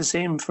wouldn't be the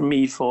same for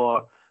me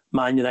for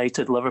Man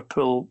United,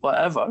 Liverpool,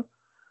 whatever,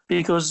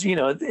 because,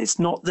 it's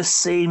not the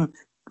same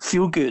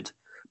feel good.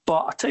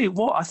 But I tell you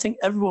what, I think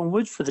everyone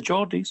would for the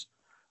Geordies.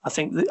 I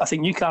think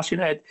Newcastle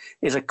United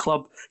is a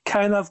club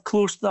kind of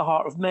close to the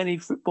heart of many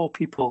football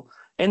people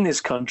in this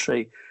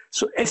country.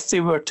 So if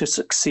they were to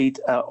succeed,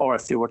 or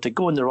if they were to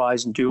go on the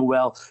rise and do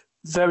well,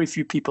 very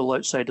few people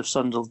outside of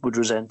Sunderland would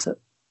resent it.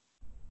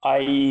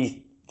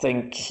 I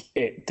think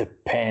it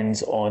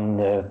depends on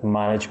the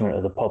management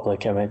of the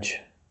public image,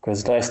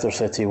 because Leicester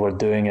City were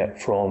doing it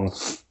from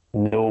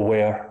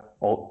nowhere.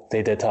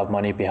 They did have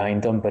money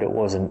behind them, but it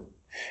wasn't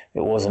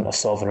a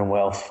sovereign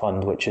wealth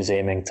fund which is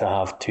aiming to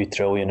have 2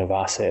 trillion of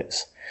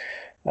assets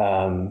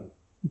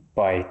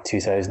by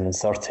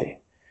 2030.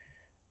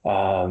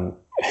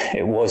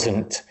 It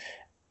wasn't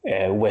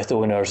with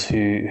owners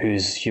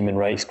whose human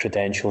rights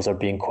credentials are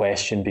being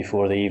questioned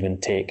before they even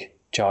take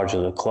charge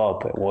of the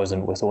club. It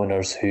wasn't with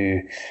owners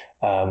who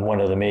one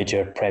of the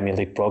major Premier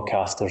League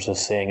broadcasters is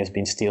saying has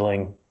been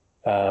stealing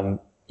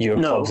your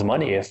club's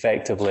money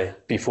effectively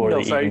before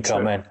they even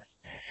come in.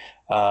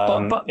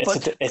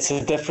 It's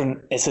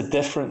a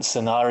different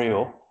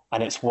scenario,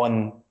 and it's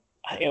one.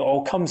 It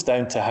all comes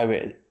down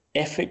to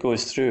if it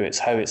goes through, it's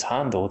how it's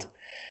handled,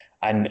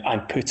 and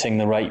putting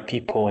the right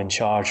people in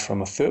charge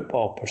from a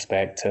football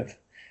perspective,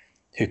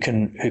 who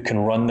can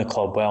run the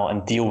club well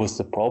and deal with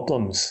the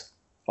problems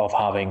of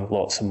having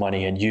lots of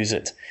money and use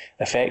it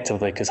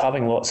effectively. Because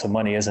having lots of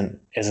money isn't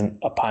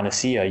a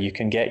panacea. You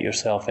can get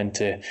yourself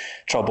into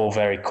trouble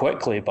very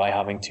quickly by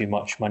having too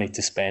much money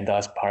to spend,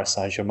 as Paris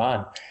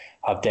Saint-Germain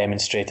have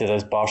demonstrated,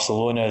 as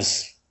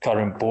Barcelona's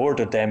current board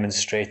are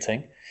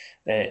demonstrating,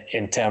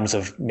 in terms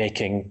of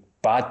making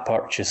bad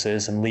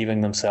purchases and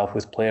leaving themselves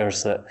with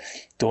players that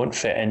don't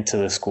fit into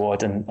the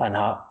squad and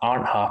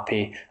aren't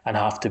happy and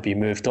have to be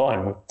moved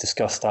on. We've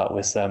discussed that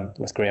with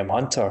Graham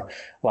Hunter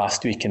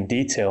last week in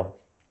detail.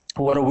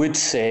 What I would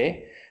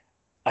say,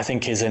 I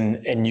think, is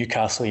in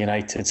Newcastle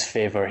United's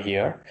favour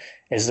here,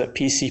 is that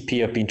PCP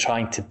have been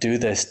trying to do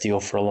this deal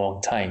for a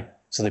long time.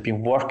 So they've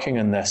been working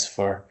on this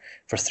for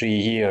 3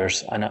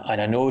 years, and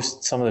I know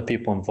some of the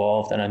people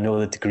involved, and I know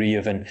the degree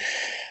of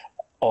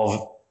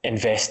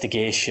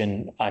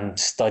investigation and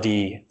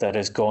study that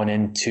has gone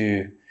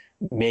into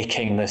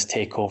making this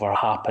takeover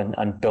happen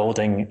and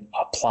building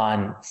a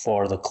plan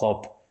for the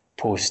club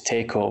post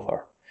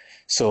takeover.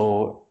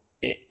 So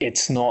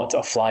it's not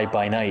a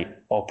fly-by-night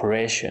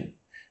operation,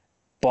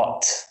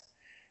 but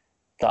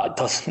that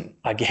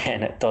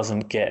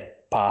doesn't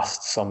get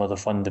past some of the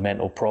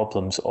fundamental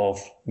problems of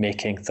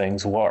making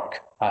things work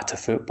at a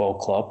football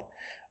club.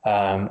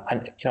 When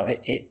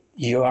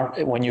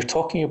you're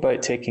talking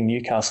about taking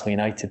Newcastle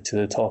United to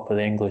the top of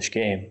the English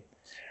game,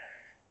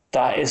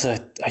 that is a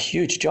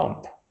huge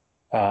jump.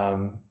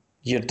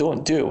 You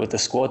don't do it with the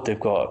squad they've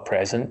got at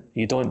present.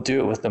 You don't do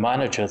it with the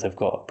manager they've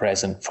got at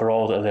present, for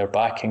all that they're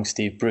backing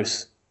Steve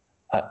Bruce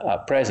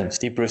at present.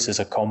 Steve Bruce is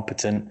a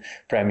competent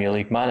Premier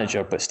League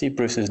manager, but Steve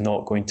Bruce is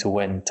not going to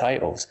win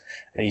titles.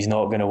 He's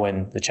not going to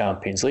win the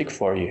Champions League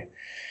for you.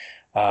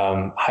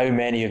 How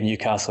many of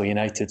Newcastle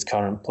United's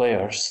current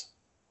players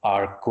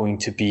are going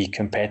to be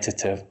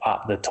competitive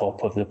at the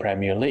top of the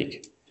Premier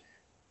League?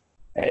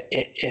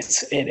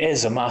 It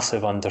is a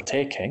massive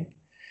undertaking.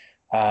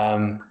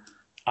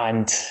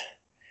 And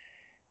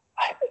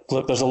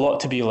look, there's a lot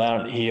to be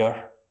learned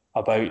here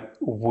about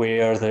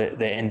where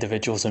the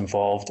individuals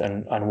involved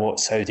and what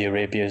Saudi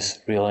Arabia's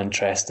real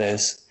interest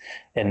is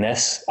in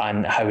this,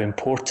 and how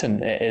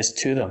important it is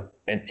to them.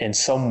 In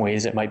some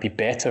ways, it might be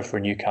better for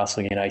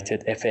Newcastle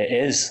United if it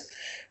is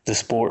the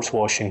sports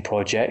washing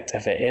project,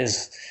 if it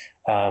is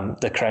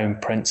the Crown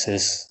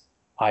Prince's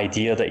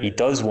idea that he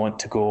does want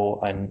to go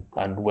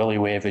and willy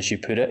wave, as you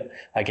put it,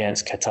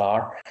 against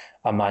Qatar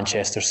and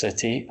Manchester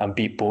City and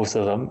beat both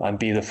of them and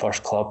be the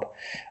first club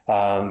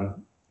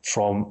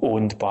from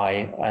owned by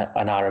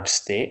an Arab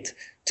state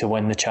to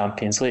win the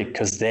Champions League,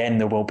 because then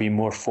there will be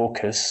more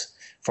focus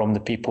from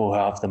the people who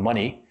have the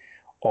money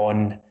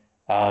on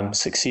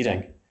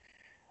succeeding.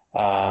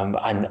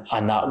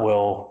 And that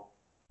will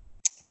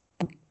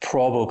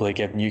probably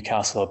give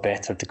Newcastle a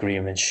better degree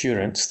of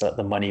insurance that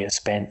the money is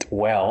spent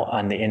well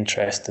and the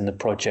interest in the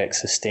project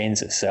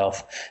sustains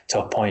itself to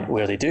a point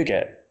where they do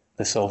get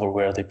the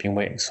silverware they've been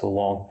waiting so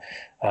long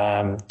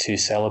to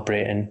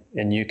celebrate in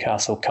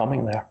Newcastle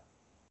coming there.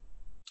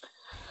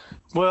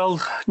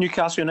 Well,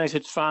 Newcastle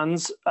United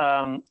fans,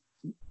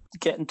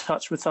 get in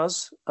touch with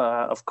us.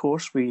 Of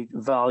course, we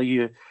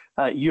value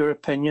your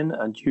opinion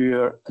and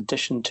your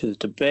addition to the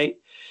debate.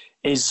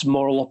 Is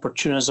moral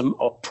opportunism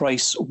a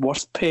price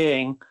worth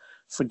paying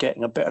for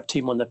getting a better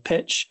team on the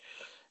pitch?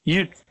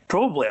 You'd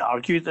probably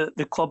argue that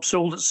the club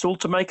sold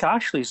to Mike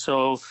Ashley.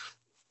 So,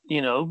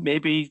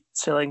 maybe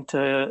selling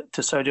to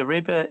Saudi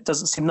Arabia, it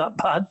doesn't seem that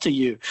bad to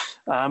you.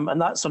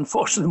 And that's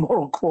unfortunately the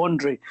moral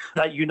quandary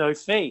that you now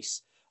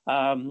face.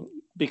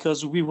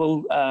 because we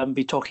will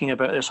be talking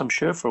about this, I'm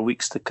sure, for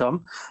weeks to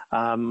come.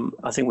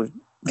 I think we've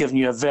given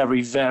you a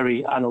very,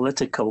 very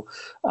analytical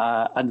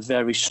and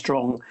very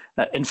strong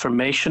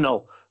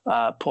informational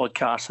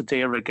podcast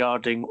today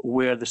regarding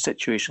where the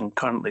situation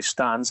currently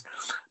stands.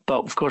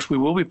 But of course, we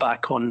will be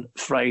back on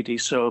Friday.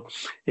 So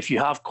if you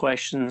have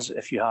questions,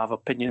 if you have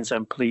opinions,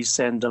 then please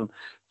send them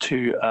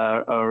to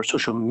our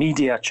social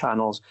media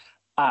channels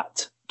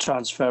at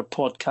Transfer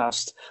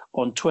Podcast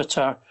on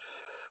Twitter,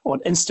 on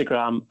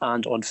Instagram,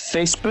 and on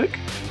Facebook.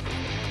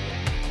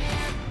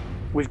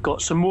 We've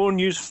got some more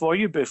news for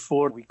you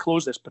before we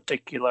close this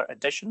particular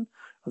edition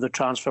of the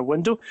transfer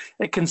window.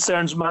 It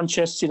concerns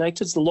Manchester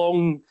United's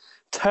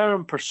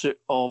long-term pursuit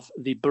of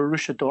the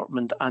Borussia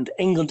Dortmund and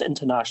England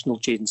international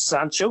Jadon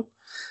Sancho.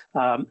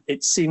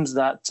 It seems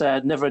that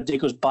never a day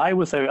goes by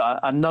without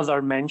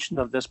another mention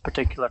of this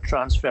particular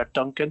transfer,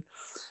 Duncan.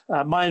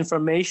 My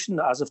information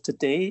as of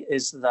today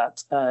is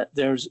that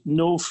there's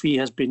no fee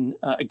has been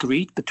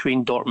agreed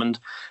between Dortmund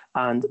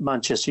and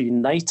Manchester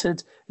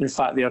United. In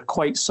fact, they are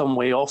quite some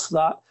way off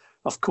that.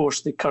 Of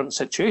course, the current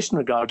situation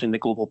regarding the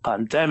global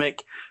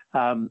pandemic,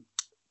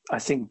 I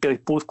think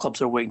both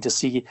clubs are waiting to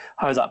see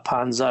how that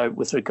pans out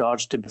with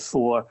regards to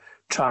before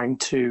trying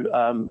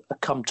to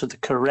come to the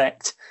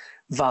correct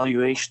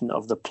valuation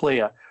of the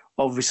player.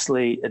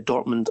 Obviously,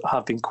 Dortmund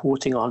have been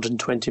quoting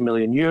 120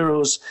 million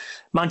euros.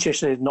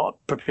 Manchester United not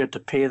prepared to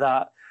pay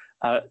that.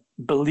 I'm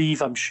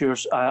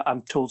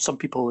told some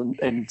people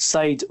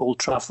inside Old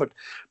Trafford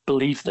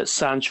believe that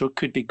Sancho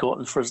could be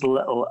gotten for as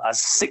little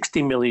as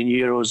 60 million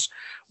euros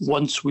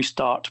once we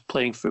start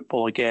playing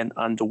football again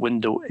and the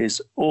window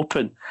is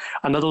open.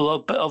 Another little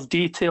bit of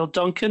detail,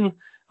 Duncan.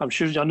 I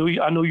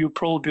know you'll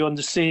probably be on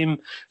the same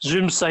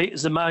Zoom site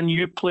as the Man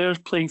U players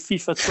playing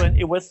FIFA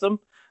 20 with them.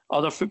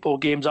 Other football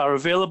games are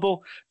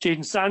available.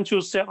 Jadon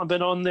Sancho's certainly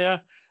been on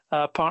there.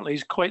 Apparently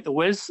he's quite the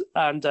whiz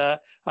and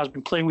has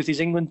been playing with his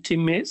England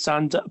teammates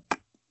and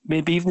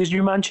maybe even his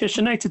new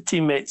Manchester United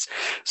teammates.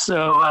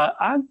 So,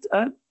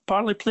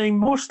 apparently playing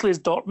mostly as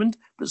Dortmund,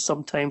 but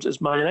sometimes as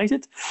Man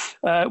United.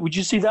 Would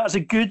you see that as a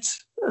good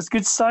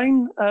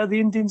sign, the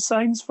Indian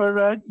signs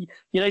for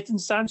United and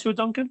Sancho,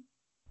 Duncan?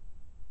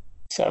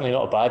 Certainly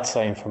not a bad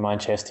sign for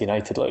Manchester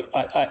United. Look,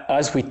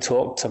 as we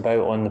talked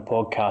about on the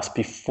podcast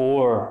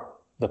before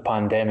the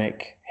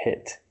pandemic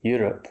hit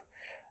Europe,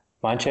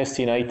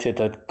 Manchester United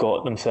had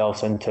got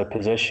themselves into a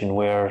position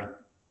where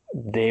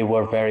they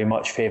were very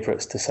much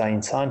favourites to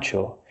sign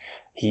Sancho.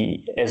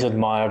 He is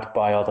admired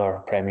by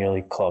other Premier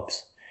League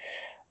clubs.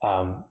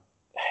 I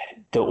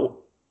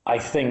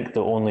think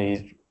the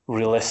only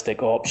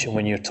realistic option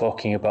when you're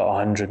talking about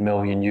a €100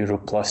 million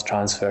plus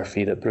transfer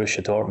fee that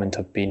Borussia Dortmund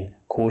have been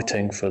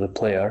quoting for the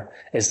player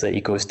is that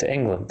he goes to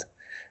England,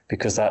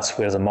 because that's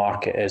where the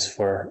market is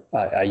for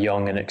a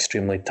young and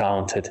extremely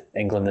talented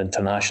England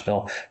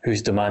international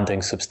who's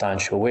demanding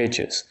substantial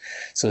wages.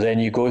 So then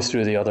you go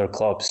through the other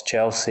clubs.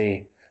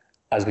 Chelsea,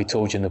 as we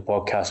told you in the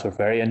podcast, were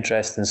very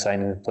interested in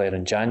signing the player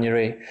in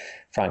January.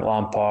 Frank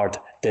Lampard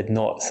did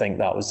not think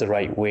that was the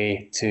right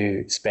way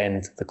to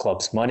spend the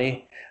club's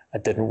money. I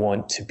didn't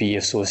want to be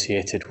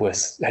associated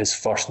with his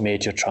first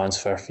major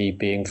transfer fee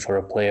being for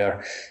a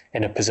player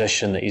in a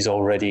position that he's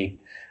already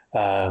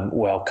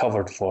well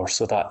covered for.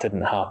 So that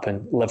didn't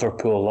happen.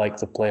 Liverpool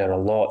liked the player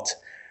a lot.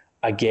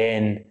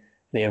 Again,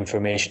 the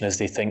information is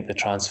they think the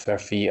transfer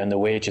fee and the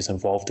wages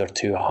involved are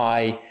too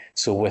high.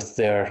 So with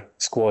their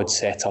squad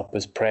set up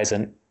as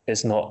present,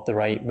 it's not the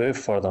right move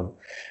for them.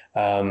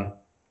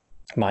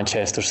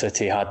 Manchester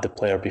City had the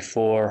player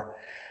before,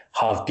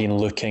 have been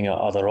looking at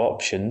other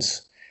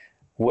options,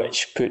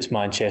 which puts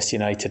Manchester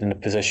United in a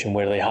position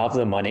where they have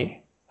the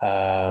money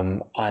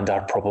and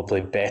are probably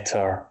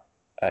better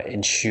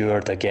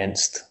insured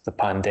against the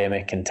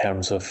pandemic in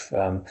terms of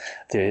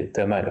the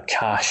amount of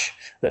cash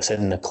that's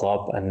in the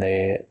club and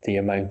the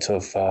amount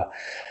of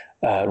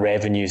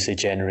revenues they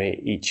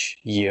generate each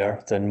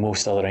year than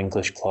most other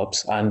English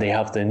clubs, and they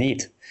have the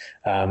need.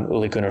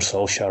 Ole Gunnar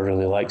Solskjaer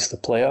really likes the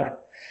player.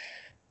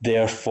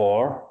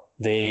 Therefore,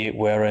 they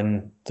were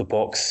in the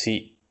box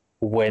seat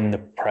when the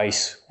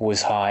price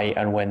was high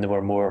and when there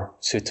were more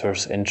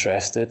suitors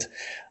interested.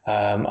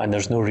 And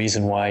there's no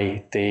reason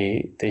why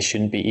they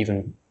shouldn't be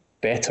even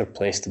better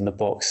placed in the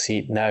box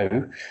seat now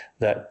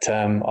that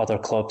other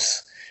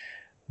clubs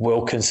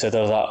will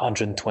consider that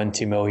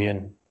 120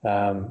 million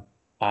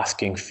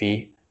asking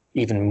fee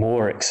even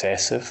more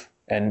excessive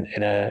in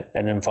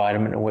an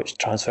environment in which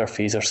transfer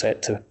fees are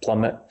set to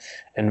plummet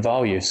in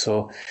value.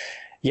 So,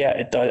 yeah,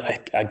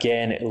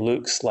 it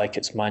looks like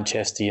it's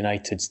Manchester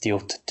United's deal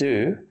to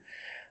do.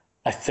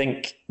 I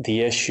think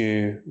the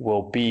issue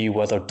will be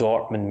whether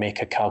Dortmund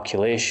make a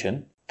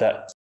calculation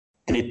that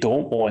they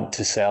don't want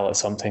to sell at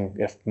something.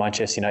 If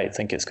Manchester United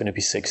think it's going to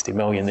be 60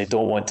 million, they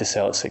don't want to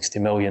sell at 60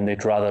 million.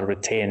 They'd rather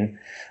retain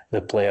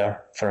the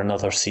player for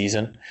another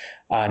season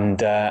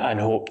and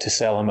hope to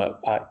sell him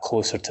at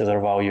closer to their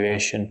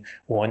valuation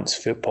once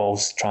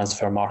football's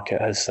transfer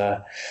market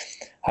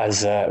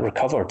has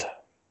recovered.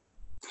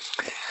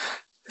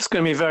 It's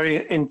going to be a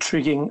very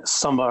intriguing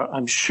summer,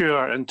 I'm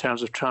sure, in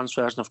terms of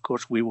transfers. And, of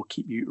course, we will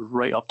keep you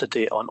right up to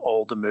date on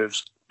all the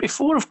moves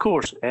before, of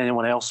course,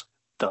 anyone else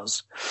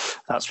does.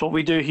 That's what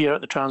we do here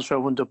at the Transfer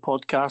Window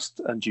podcast,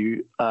 and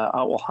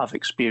I will have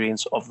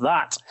experience of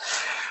that.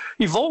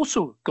 You've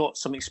also got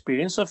some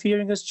experience of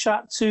hearing us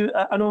chat to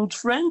an old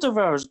friend of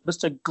ours,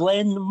 Mr.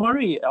 Glenn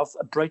Murray of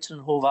Brighton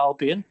and Hove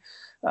Albion,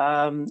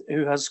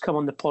 who has come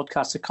on the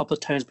podcast a couple of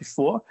times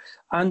before.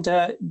 And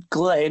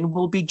Glenn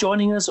will be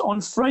joining us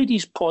on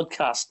Friday's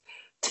podcast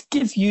to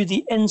give you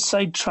the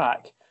inside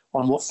track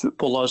on what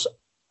footballers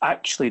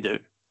actually do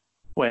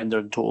when they're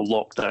in total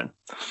lockdown.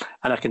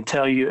 And I can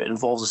tell you it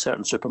involves a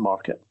certain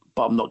supermarket,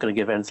 but I'm not going to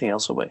give anything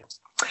else away.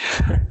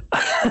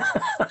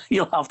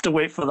 You'll have to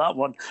wait for that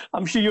one.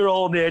 I'm sure you're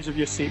all on the edge of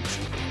your seats.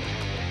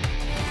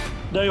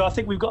 Now, I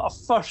think we've got a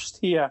first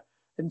here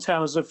in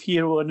terms of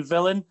hero and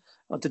villain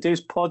on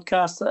today's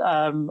podcast.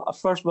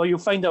 First, well, you'll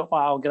find out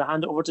why. I'm going to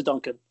hand it over to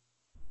Duncan.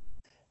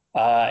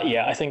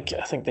 I think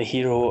the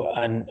hero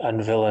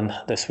and villain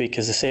this week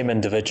is the same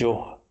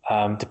individual,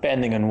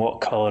 depending on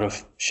what colour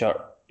of shirt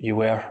you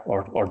wear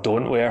or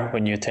don't wear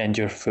when you attend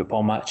your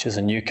football matches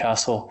in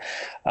Newcastle.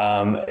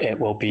 It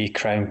will be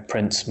Crown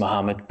Prince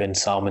Mohammed bin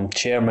Salman,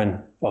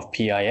 chairman of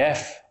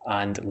PIF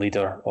and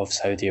leader of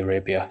Saudi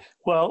Arabia.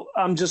 Well,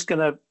 I'm just going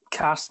to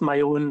cast my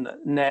own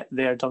net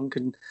there,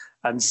 Duncan,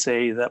 and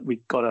say that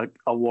we've got to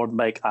award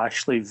Mike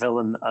Ashley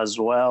villain as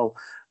well.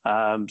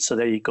 So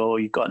there you go.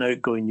 You've got an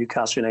outgoing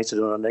Newcastle United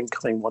and an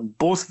incoming one,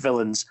 both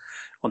villains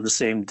on the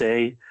same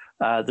day.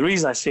 The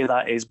reason I say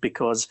that is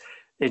because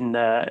in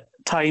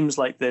times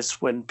like this,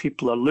 when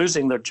people are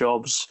losing their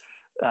jobs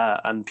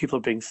and people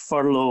are being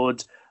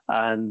furloughed,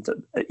 and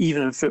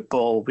even in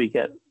football, we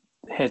get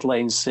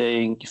headlines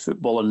saying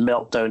football and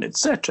meltdown,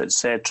 etc.,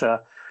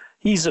 etc.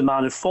 He's a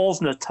man who falls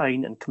in a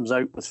tyne and comes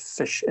out with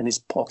fish in his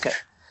pocket.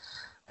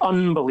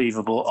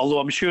 Unbelievable. Although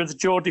I'm sure the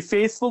Geordie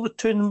faithful, the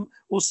tune,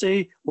 will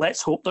say,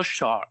 let's hope there's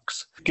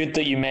sharks. Good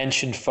that you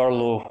mentioned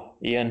furlough,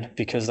 Ian,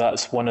 because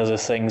that's one of the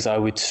things I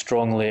would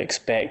strongly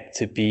expect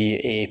to be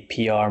a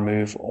PR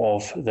move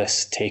of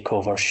this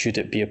takeover, should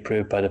it be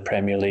approved by the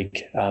Premier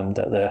League,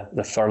 that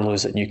the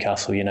furloughs at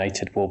Newcastle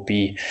United will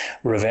be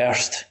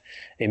reversed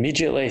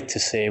immediately to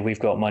say we've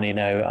got money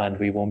now and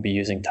we won't be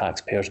using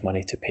taxpayers'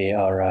 money to pay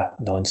our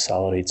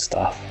non-salaried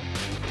staff.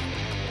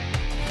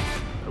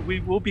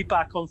 We will be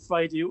back on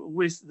Friday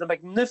with the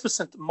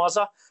magnificent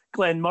Muzza,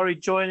 Glenn Murray,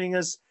 joining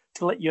us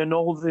to let you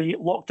know the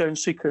lockdown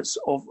secrets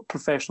of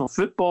professional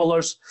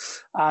footballers.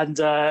 And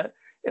I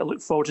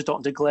look forward to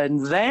talking to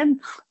Glenn then.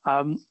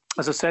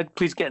 As I said,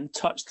 please get in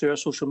touch through our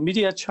social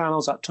media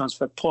channels at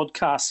Transfer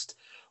Podcast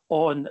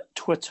on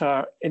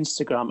Twitter,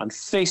 Instagram and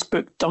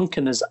Facebook.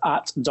 Duncan is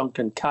at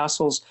Duncan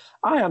Castles.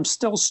 I am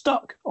still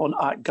stuck on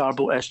at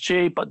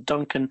GarboSJ, but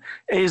Duncan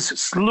is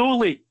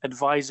slowly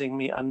advising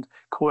me and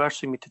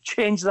coercing me to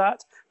change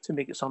that to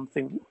make it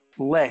something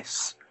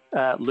less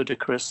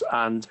ludicrous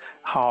and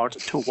hard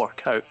to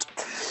work out.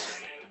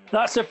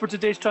 That's it for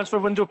today's Transfer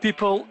Window,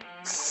 people.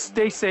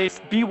 Stay safe,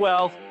 be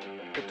well.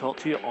 We'll talk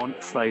to you on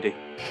Friday.